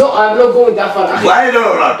 Purpose? No, I'm not going that far. Why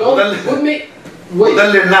not? Don't put me. Wait.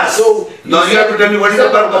 هدى للناس. So No, you have to tell me what is the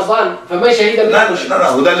purpose. رمضان فما شهد No.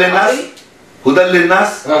 هدى للناس. هدى للناس.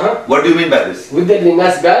 What do you mean by this? هدى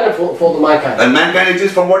للناس بيان for the mankind. And mankind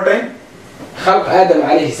exists from what time? خلق آدم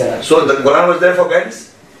عليه السلام. So the Quran was there for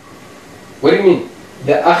guidance? What do you mean?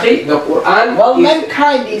 The Quran. Well, is,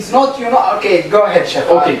 mankind is not, okay, go ahead, Sheikh.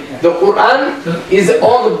 Okay, the Quran is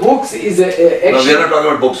all the books is No, we actually. are not talking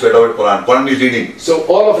about books, we are talking about Quran. Quran is reading. So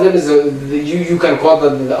all of them is you can call the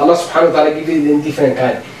Allah Subhanahu wa Taala give it in different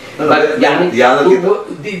kind. No, But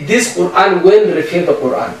يعني, this Quran will refer the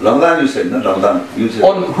Quran. Ramadan you said, no? Ramadan you said.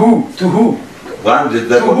 On who? To who? Quran, did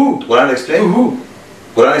that To who? Quran explain? To who?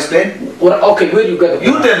 Quran explain? Okay, where you get it?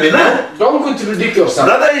 You tell me, no? Don't contradict yourself.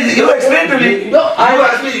 Brother, you explain to me. No, You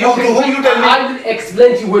ask me, to who you tell me? I will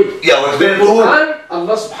explain to you. Wait. Yeah, explain to who? Quran,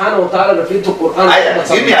 Allah Subhanahu wa Taala refer to Quran. Ayah,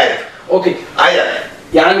 give me ayah. Okay. Ayah.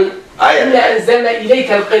 يعني آية. إنا أنزلنا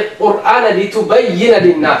إليك القرآن لتبين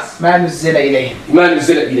للناس ما نزل إليه. ما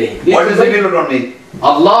نزل إليه. What is revealed on me?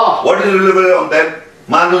 Allah. What is revealed on them?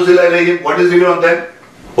 Ma nuzila ilayhim. What is revealed on them?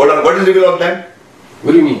 Hold on, what is revealed on them?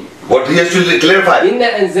 What do you mean? What he has to clarify.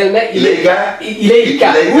 إنا أنزلنا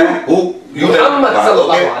إليك. Who? You Muhammad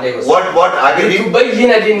sallallahu alayhi wa sallam. What again?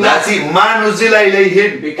 لتبين للناس. Nasi ma nuzila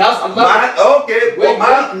ilayhim. Because Allah. Okay. Wait,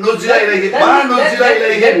 Ma nuzila ilayhim. Ma nuzila Let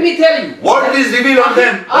ilayhim. me tell you. What is revealed on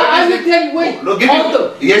them? I will tell you. Wait. No, give me. Hold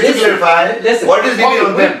on. He has to Listen, clarify. listen. What is revealed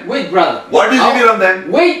on them? Wait, brother. What is revealed on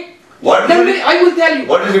them? Wait. What Tell me, I will tell you.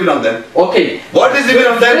 What is revealed on them? Okay. What is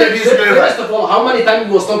revealed on them that you should clarify? First of all, how many times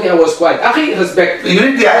you was talking, I was quiet. Akhi, respect. You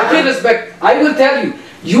need the Akhi, ayah. respect. I will tell you.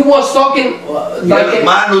 You was talking like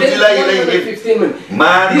Ma nuzila 15 minutes.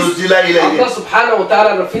 Ma nuzila ilayhim. Allah subhanahu wa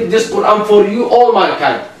ta'ala revealed this Quran for you, all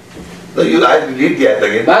mankind. No, I read the ayah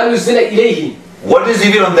again. Ma nuzila ilayhim. What is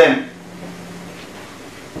revealed on them?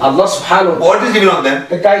 Allah subhanahu wa ta'ala. What is revealed on them?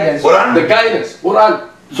 The guidance. Quran. The guidance. Quran.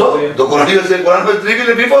 So the Quran you say Quran was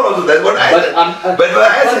revealed before also. That's what I said. But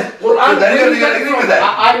I said. Quran. So then you are agree with that.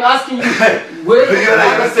 I'm asking you. Where You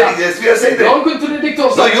are saying yes. We are saying that. Don't contradict No,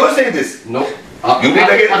 yourself. you are saying this. No. You read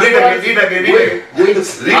again. Read again.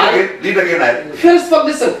 Read again. First of all,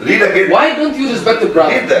 listen. Read again. Why don't you respect the Read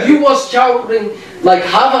brother? that. You was shouting like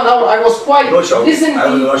half an hour. I was quiet. No shouting. Listen. I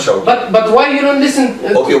will not shout. But why you don't listen?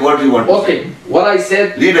 Okay, what do you want? Okay, what I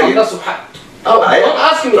said. Read again. Allah subhanahu. Oh, I- don't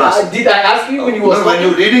ask me. Trust. Did I ask you when you was No, when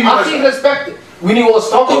talking? you reading, you Asking must- respect. When you was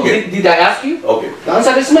talking, Okay. did I ask you? Okay. The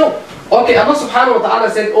answer is no. Okay, Allah subhanahu wa ta'ala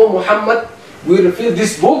said, Oh Muhammad, we reveal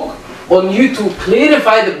this book on you to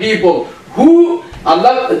clarify the people who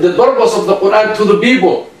Allah, the purpose of the Quran to the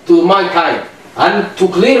people, to mankind, and to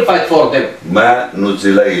clarify it for them. Ma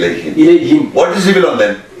nuzila ilayhim. إليهم. What is revealed on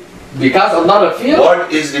them? Because Allah revealed.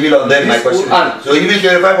 What is revealed on them? My This question. Quran. So he will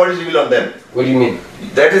clarify what is revealed on them. What do you mean?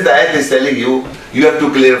 That is the ayat is telling you. You have to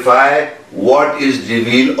clarify what is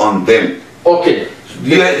revealed on them. Okay.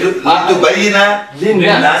 You have to bayina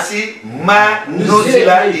linnasi ma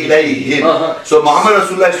nuzila ilayhim. So Muhammad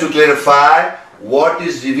Rasulullah has to clarify what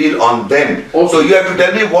is revealed on them. Okay. So you have to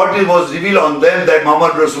tell me what was revealed on them that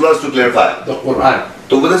Muhammad Rasulullah has to clarify. The Quran.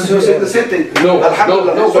 So with us you are saying the same thing. No,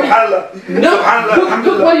 Alhamdulillah. no, wait. Subhanallah. No, Subhanallah. look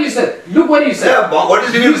Alhamdulillah. what you said. Look what you said. Yeah, what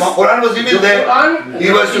is revealed? Quran was revealed there.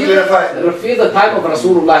 He was to clarify. Reveal the time of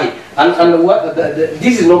Rasulullah. And what,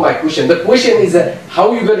 this is not my question. The question is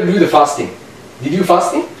how you going to do the fasting. Did you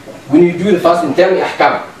fasting? When you do the fasting, tell me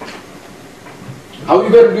ahkam. How you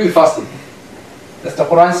going to do the fasting? Does the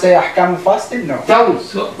Quran say ahkam of fasting? No. Tell me.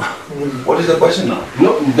 What is the question now?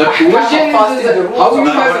 No, the question is how you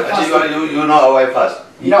guys fasting. You know how I fast.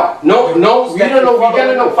 No. No, we don't know. We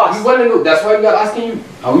gotta know. We want to know. That's why we are asking you.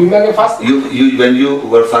 How you making fasting? When you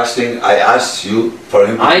were fasting, I asked you for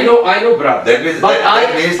him. I know, brother. That means but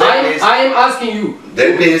that means I am asking you.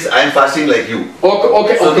 that means I am fasting like you.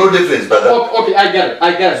 Okay. So no difference, brother. Okay, I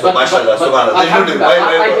get it. So mashallah, subhanallah. There's no difference.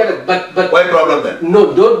 I get it. But why problem then?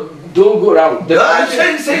 no, don't go around. No, I'm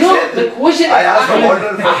saying. The question I asked for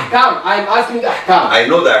order. ahkam. I'm asking the ahkam. I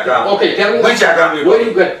know the ahkam. Okay, tell me. Which ahkam you What want? do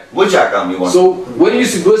you get? Which ahkam you want? So what are you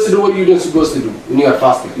supposed to do? What are you not supposed to do when you are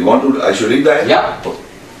fasting? You want to? I should read that? Yeah.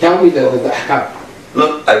 Tell me the ahkam.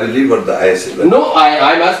 No, I will read what the ayah said. No,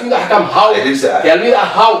 I'm asking the ahkam. How? I didn't say Tell me the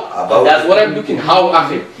how. About That's what I'm looking. How,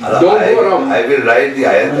 akhi? Don't go around. I will write the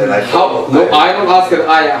ayah and I How? No, I don't ask the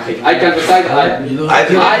ayah, akhi. I can recite the ayah.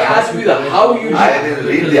 I ask you the how you do. I will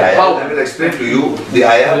read the ayah How? and I will explain to you the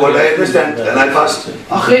ayah, what I understand, and I fast.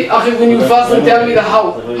 Akhi, when you fast, tell me the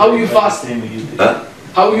how. How you fast? Huh?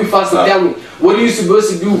 How you fast? Tell me. What are you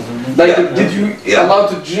supposed to do? Like, did you allow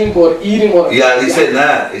to drink or eating or? Yeah, he said,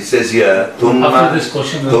 nah, it says here, After this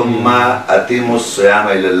question, Thumma atimus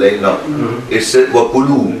siyama ila al-layl. No. It says,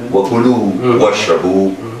 wakulu,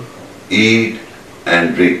 washrabu, eat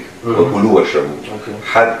and drink. Wakulu, washrabu.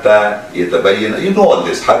 Hatta yatabayyan, you know all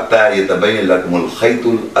this. Hatta yatabayyan lakum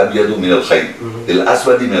al-khaytul abyadu min al-khayt.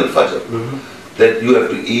 Al-aswadi min al-fajr. That you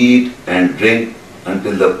have to eat and drink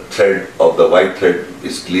until the thread of the white thread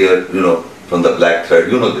is clear, you know, from the black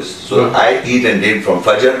thread, you know this. So I eat and drink from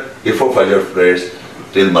Fajr, before Fajr prayers,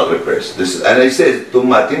 till Maghrib prayers. This, and it says,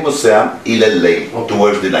 Thumma atimu siyam ila al-layl,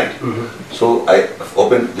 towards the night. So I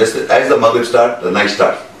open, just as the Maghrib starts, the night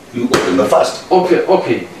starts. You open the fast. Okay,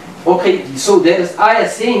 so there is ayah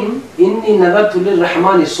saying, Inni nadartu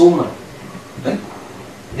lil-Rahmani sawman.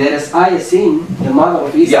 There is ayah saying, the mother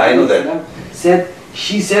of Isa, I know that.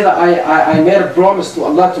 She said, I made a promise to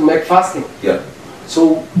Allah to make fasting. Yeah.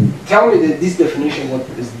 So tell me that this definition, what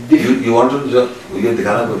is different. You want to you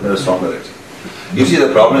dikhana ko mera song hai. You see,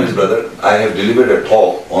 the problem is, brother, I have delivered a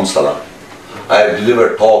talk on Salah. I have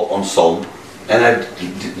delivered a talk on Saum, and I have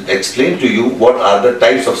explained to you what are the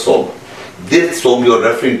types of Saum. This Saum you are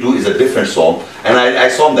referring to is a different Saum, and I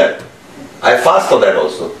saw that. I fast for that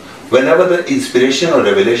also. Whenever the inspiration or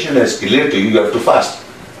revelation is clear to you, you have to fast.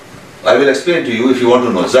 I will explain to you if you want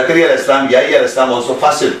to know. Zakaria al-Islam, Yahya al-Islam also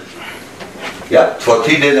fasted. Yeah, for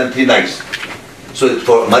 3 days and 3 nights. So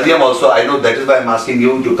for Maryam also, I know that is why I'm asking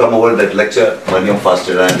you to come over that lecture. Maryam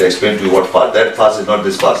fasted, and I explain to you what fast. That fast is not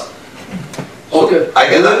this fast. So okay.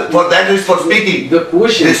 For that is for speaking. The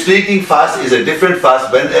question. The speaking fast is a different fast.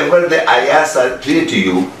 Whenever the ayahs are clear to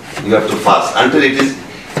you, you have to fast until it is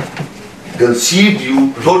conceived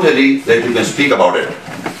you totally that you can speak about it.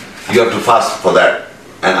 You have to fast for that.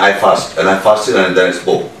 And I fasted and then I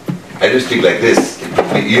spoke. I didn't speak like this. It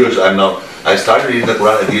took me years. I started reading the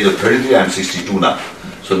Quran at the age of 33, I'm 62 now.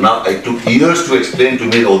 So now it took years to explain to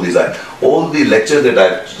me all these. All the lectures that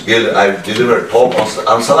I've delivered, talk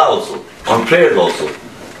on Salah also, on prayers also.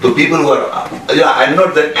 The people who are, I'm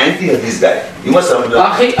not the anti-Hadith guy. You must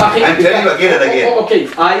understand. I'm telling you again and again. Okay,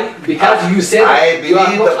 because you said you are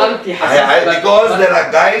not anti-Hadith. Because there are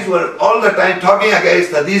guys who are all the time talking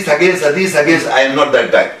against Hadith, I am not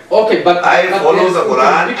that guy. Okay, but I follow the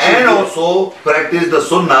Quran and also practice the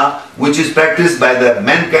Sunnah, which is practiced by the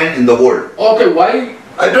mankind in the world. Okay, why?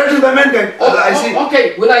 I practice by mankind. I see.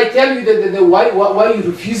 Okay, when I tell you why are you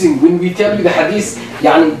refusing? When we tell you the Hadith,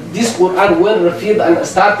 this Quran when revealed and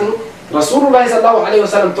starting, Rasulullah sallallahu alayhi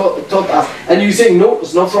wa sallam taught us, and you say no,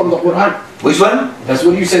 it's not from the Quran. Which one? That's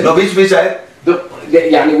what you said. No, which ayat?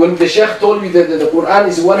 When the Sheikh told you that the Quran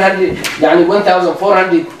is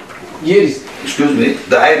 1,400 years. Excuse me,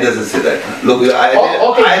 the ayat doesn't say that. Look,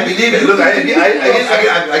 I believe it. Look, I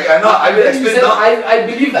know, I will explain now. I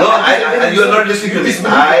believe that. No, you are not listening to this.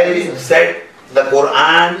 I said the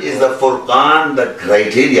Quran is the Furqan, the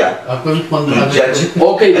criteria to judge.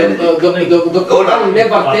 Okay, the Quran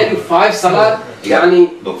never tell you 5 salat. The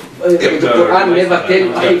Quran never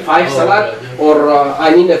tell you 5 salat or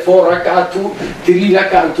 4 rak'ah, 3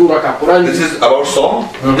 rak'ah and 2 rak'ah. This is about song.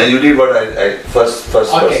 Then you read what I first.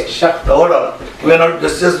 Okay, hold on. We are not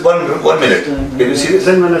just 1 minute. Can you see this?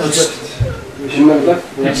 10 minutes.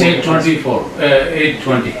 It's 8:24.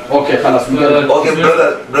 8:20. Okay, khalas. Okay,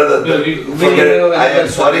 brother. Forget it. I am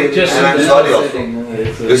sorry, and I'm sorry also.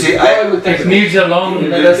 You see, it needs a long.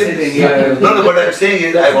 No, what I'm saying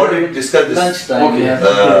is I've already discussed this. Okay.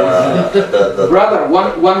 Brother,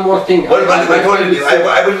 one more thing.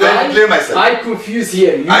 I will clear myself. I confuse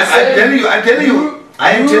here. I'm telling you.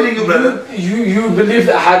 I am telling you, brother. You believe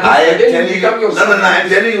the hadith. I am telling you. No.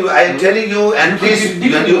 I am telling you, and please,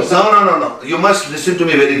 no. You must listen to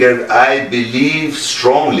me very carefully. I believe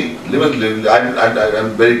strongly.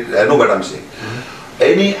 I know what I'm saying.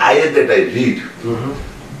 Any ayat that I read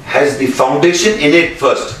has the foundation in it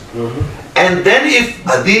first. And then if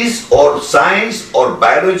hadith or science or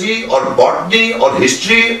biology or botany or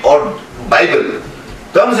history or Bible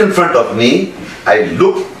comes in front of me, I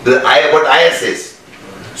look what ayat says.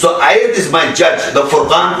 So ayat is my judge. The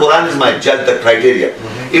Quran is my judge, the criteria.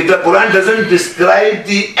 If the Quran doesn't describe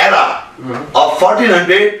the era of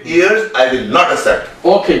 1400 years, I will not accept.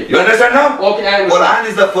 Okay. You understand now? Okay, I understand. Quran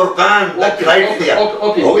is the Furqan, the Okay, criteria.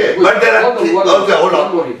 okay. But there are hold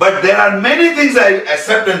on. One more. But there are many things I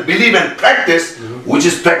accept and believe and practice, which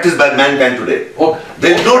is practiced by mankind today. Okay.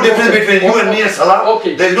 There is no difference between you and me and Salah.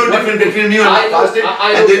 Okay. There is no difference between you and I know, fasting,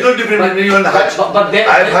 I and know. there is no difference between you and the Hajj. But there-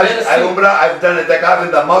 I've there Hajj, is I've still- Umrah, I've done itikaf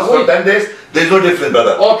in the mosque for Wait. 10 days. There is no difference,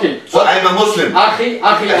 brother. Okay. So I am a Muslim. Akhi,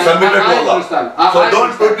 I submitted to I Allah. understand. So I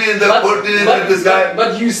don't understand. put me in with this guy.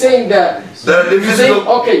 But you saying that. There are You differences saying, of-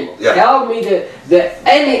 okay, Yeah. tell me that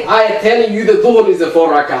any ayah telling you the Dhuhr is a 4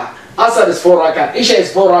 rakah, Asr is 4 rakah, Isha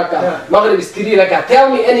is 4 rakah, Maghrib is 3 rakah. Tell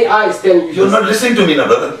me any ayah is telling you You're this. not listening to me now,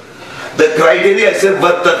 brother. The criteria I said,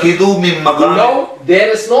 وَاتَّخِذُوا مِن مَقَامِ. No, there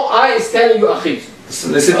is no ayah is telling you, akhi.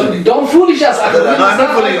 Listen to me. Don't foolish us, akhi. No, I'm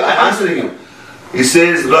not fooling you. I'm answering you. He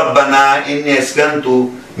says, رَبَّنَا إِنِّي أَسْكَنْتُ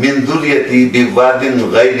مِنْ ذُرِّيَّتِي بِوَادٍ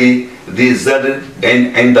غَيْرِ ذِي زَرٍ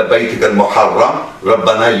عِنْدَ بَيْتِكَ الْمُحَرَّمِ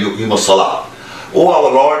رَبَّنَا لِيُقِيمُوا الصَّلَاةَ. Oh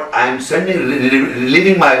our Lord, I am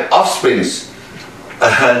leaving my offsprings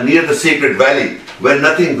near the sacred valley where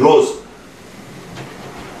nothing grows,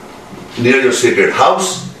 near your sacred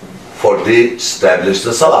house, for they establish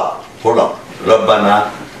the salah. Hold on.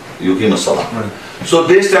 Rabbana yuqim as-salah. So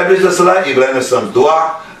they established the salah, Ibrahim as-salam's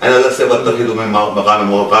dua, and Allah said, وَاتَّخِذُوا مِن مَقَامِ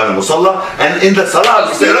مُصَلَّى. And in the salah,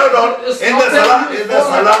 he said, hold on.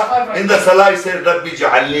 In the salah, he said, رَبِّ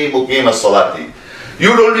جَعَلْنِي مُقِيمَ الصَّلَاةِ.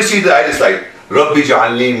 You don't only see the ayah side. رَبِّ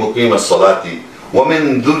جَعَلْنِي مُقِيمَ الصَّلَاةِ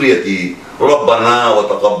وَمِن ذُرِّيَّتِي رَبَّنَا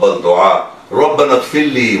وَتَقَبَّلْ دُعَاءَ رَبَّنَا اغْفِرْ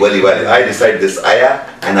لِي وَلِوَالِدَيَّ. I recite this ayah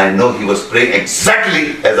and I know he was praying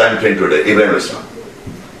exactly as I'm praying today, Ibrahim Islam.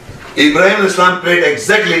 Ibrahim Islam prayed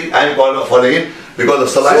exactly, I'm following him because the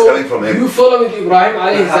salah is coming from him. You follow with Ibrahim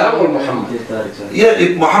alayhi salam or Muhammad? Yeah,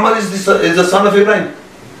 if Muhammad is the son of Ibrahim.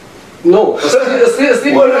 No, still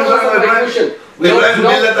What don't is answer my Ibrahim? question. Ibrahim,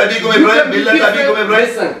 Millat Abikum Ibrahim, Millat Abikum Ibrahim,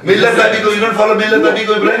 Millat Abikum, you don't follow Millat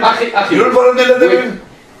Abikum Ibrahim? Akhi. You don't follow Millat Abikum?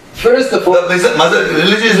 First of all, The mother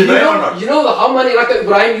religion is Ibrahim or not? you know how many rakah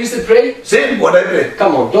Ibrahim used to pray? Same what I pray.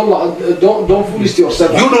 Come on, don't foolish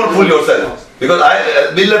yourself. You don't fool yourself. Because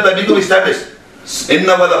Millat Abikum established.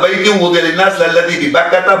 Inna wala baytum hudal linnas lalladhi bi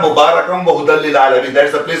Bakkata mubarakan wa hudal lil alamin.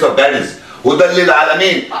 That's the place of guidance. Hudal lil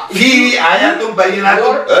alamin. Fihi ayatum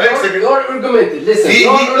bayyinatun. Your argument, listen.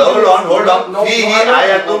 Hold on. Fihi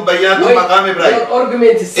ayatum bayyinatun maqam Ibrahim. Your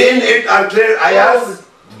argument is In it are clear ayats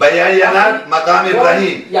bayanat maqam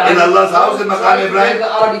Ibrahim. In Allah's house is maqam Ibrahim. The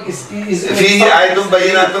Arabic is فيه آيات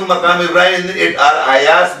بينات مقام إبراهيم. It are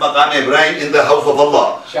ayats مقام Ibrahim in the house of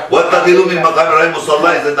Allah. واتخذوا من مقام إبراهيم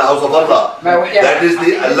مصلى is in the house of Allah. That is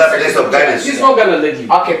the Allah place of guidance. He's not gonna let you.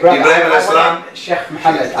 Okay, brother. Ibrahim alayhi salam. Sheikh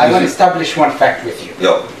Muhammad, I want to establish one fact with you.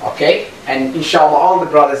 Yo. Okay? And inshallah, all the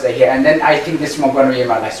brothers are here. And then I think this is going to be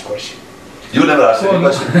my last question. You never asked any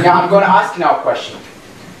question. Now, I'm going to ask now a question.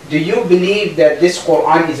 Do you believe that this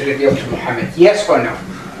Quran is revealed to Muhammad? Yes or no?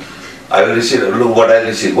 I will receive. Look what I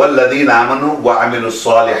receive. وَالَّذِينَ آمَنُوا وَعَمِلُوا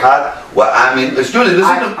الصَّالِحَاتِ وَآمِنُوا. Students,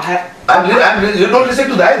 listen to. You don't listen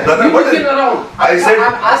to the ayat, brother. What is it? I said.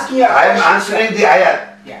 I'm asking you. I am answering the ayat.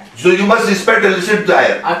 Yeah. So you must respect and listen to the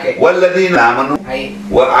ayat. Okay. وَالَّذِينَ آمَنُوا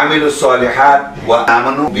وَعَمِلُوا الصَّالِحَاتِ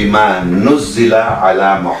وَآمَنُوا بِمَا نُزِّلَ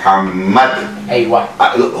عَلَى مُحَمَّدٍ. Aywa.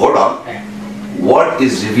 Hold on. What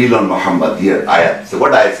is revealed on Muhammad here? Ayat. So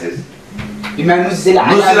what ayat says? بما نزل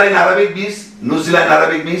Nuzila in على Arabic means. Nuzila in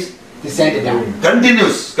Arabic means. descended down.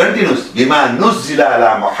 Continuous. بما نزل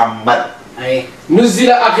على محمد. أي. نزل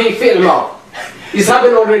أخي فعل ماض. It's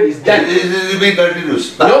happened already. It's done. It will be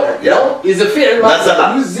continuous. No, it's a فعل ماض.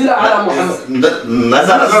 نزل على محمد.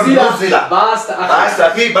 نزل. Bast أخي. Past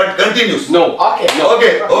akhi, but continuous. No. Okay.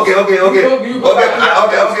 Okay.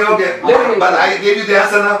 But I gave you the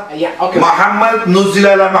answer now. Yeah. Okay. Muhammad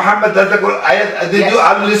nuzila ala Muhammad. That's the ayat. Did you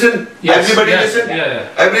all listen? Yes, Everybody yes, listen.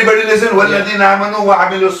 yeah. Everybody listen. وَالَّذِينَ آمَنُوا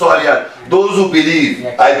وَعَمِلُوا الصَّالِحَاتِ. Those who believe,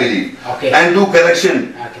 I believe, Okay. and do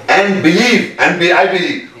correction, and believe, I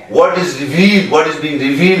believe. What is revealed, what is being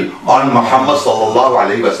revealed on Muhammad sallallahu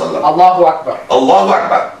alaihi wasallam. Allahu Akbar. Allahu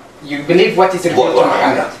Akbar. You believe what is revealed to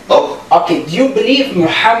Muhammad? Oh, Okay, do you believe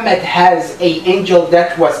Muhammad has an angel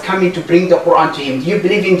that was coming to bring the Quran to him? Do you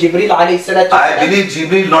believe in Jibreel alayhi salatu I wasalam? believe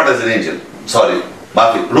Jibreel not as an angel. Sorry.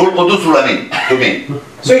 Mafi. Ruh Qudus Ruh Amin to me.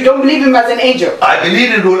 So you don't believe him as an angel? I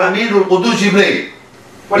believe in Ruh Amin, Ruh Qudus, Jibreel.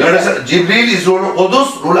 What You is that? understand? Jibreel is Ruh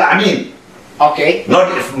Qudus, Ruh Amin. Okay.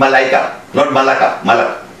 Not Malaika. Not Malaka.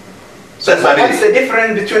 Malak. That's my What's belief. the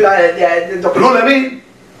difference between the Ruh Amin.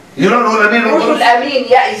 You know Ruh Amin, Ruh Ruhul Qudus? Amin,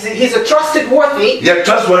 yeah, he's a trusted worthy. Yeah,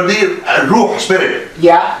 trustworthy Ruh, spirit.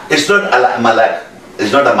 Yeah. It's not Malak.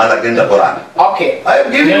 It's not a malak in the Quran. Okay. I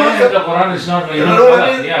am giving Yeah, you the Quran is not, No, no,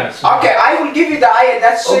 malak, yeah. So Okay, I will give you the ayah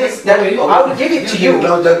that says that I will give it to you.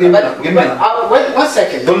 No, give me. Wait 1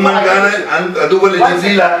 second. قل من كان عدوا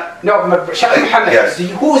لجبريل No, Sheikh Muhammad, Yes.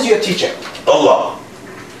 who is your teacher? Allah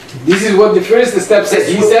This is what the first step says.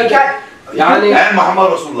 He said, يعني and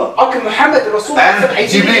Muhammad Rasulullah. Okay, Muhammad Rasulullah. And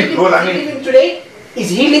Is he Jibreel, Ruhul Amin. living today? Is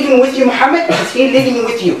he living with you, Muhammad? Is he living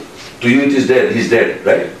with you? To you it is dead. He's dead,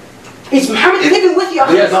 right? Is Muhammad living with you?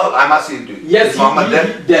 Yes. No, I'm asking you. Yes, Is Muhammad he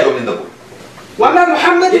dead? dead. Show me in the book. وما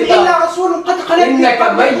محمد إلا رسول قد خلت من إنك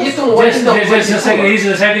قبله. ميت just a second, he's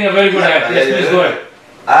reciting a very good ayat. Yes, please go ahead.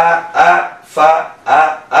 Fa.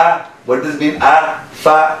 What does it mean?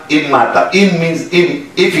 Fa in mata. In means in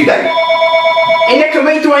if he died. إنك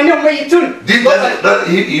ميت وإنهم ميتون. This doesn't,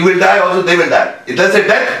 he will die also they will die. It doesn't say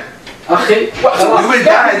death. أخي You will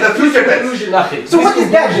die in the future tense. conclusion أخي. So what is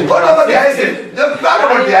that? What about the ayat? Just talk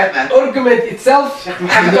about the ayat, man. Argument itself, you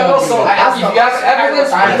can also, if you have evidence,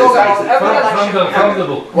 you know about evidence, From the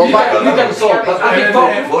book. you can solve. But I can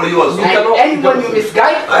talk. For you also. And anyone you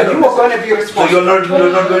misguide, you are going to be So responsible. you're not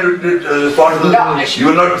going to respond to No. you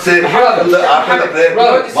will not say after the prayer,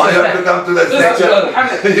 Brother, why you have to come to the lecture.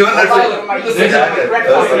 You will not say.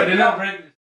 Muhammad, Dinner break.